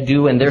had to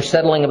do in their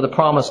settling of the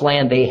promised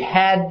land, they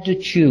had to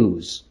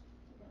choose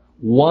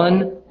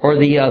one or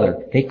the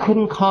other. They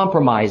couldn't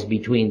compromise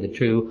between the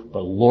two,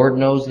 but Lord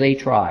knows they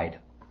tried.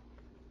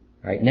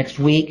 All right, next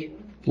week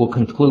we'll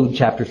conclude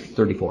chapter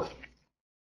 34.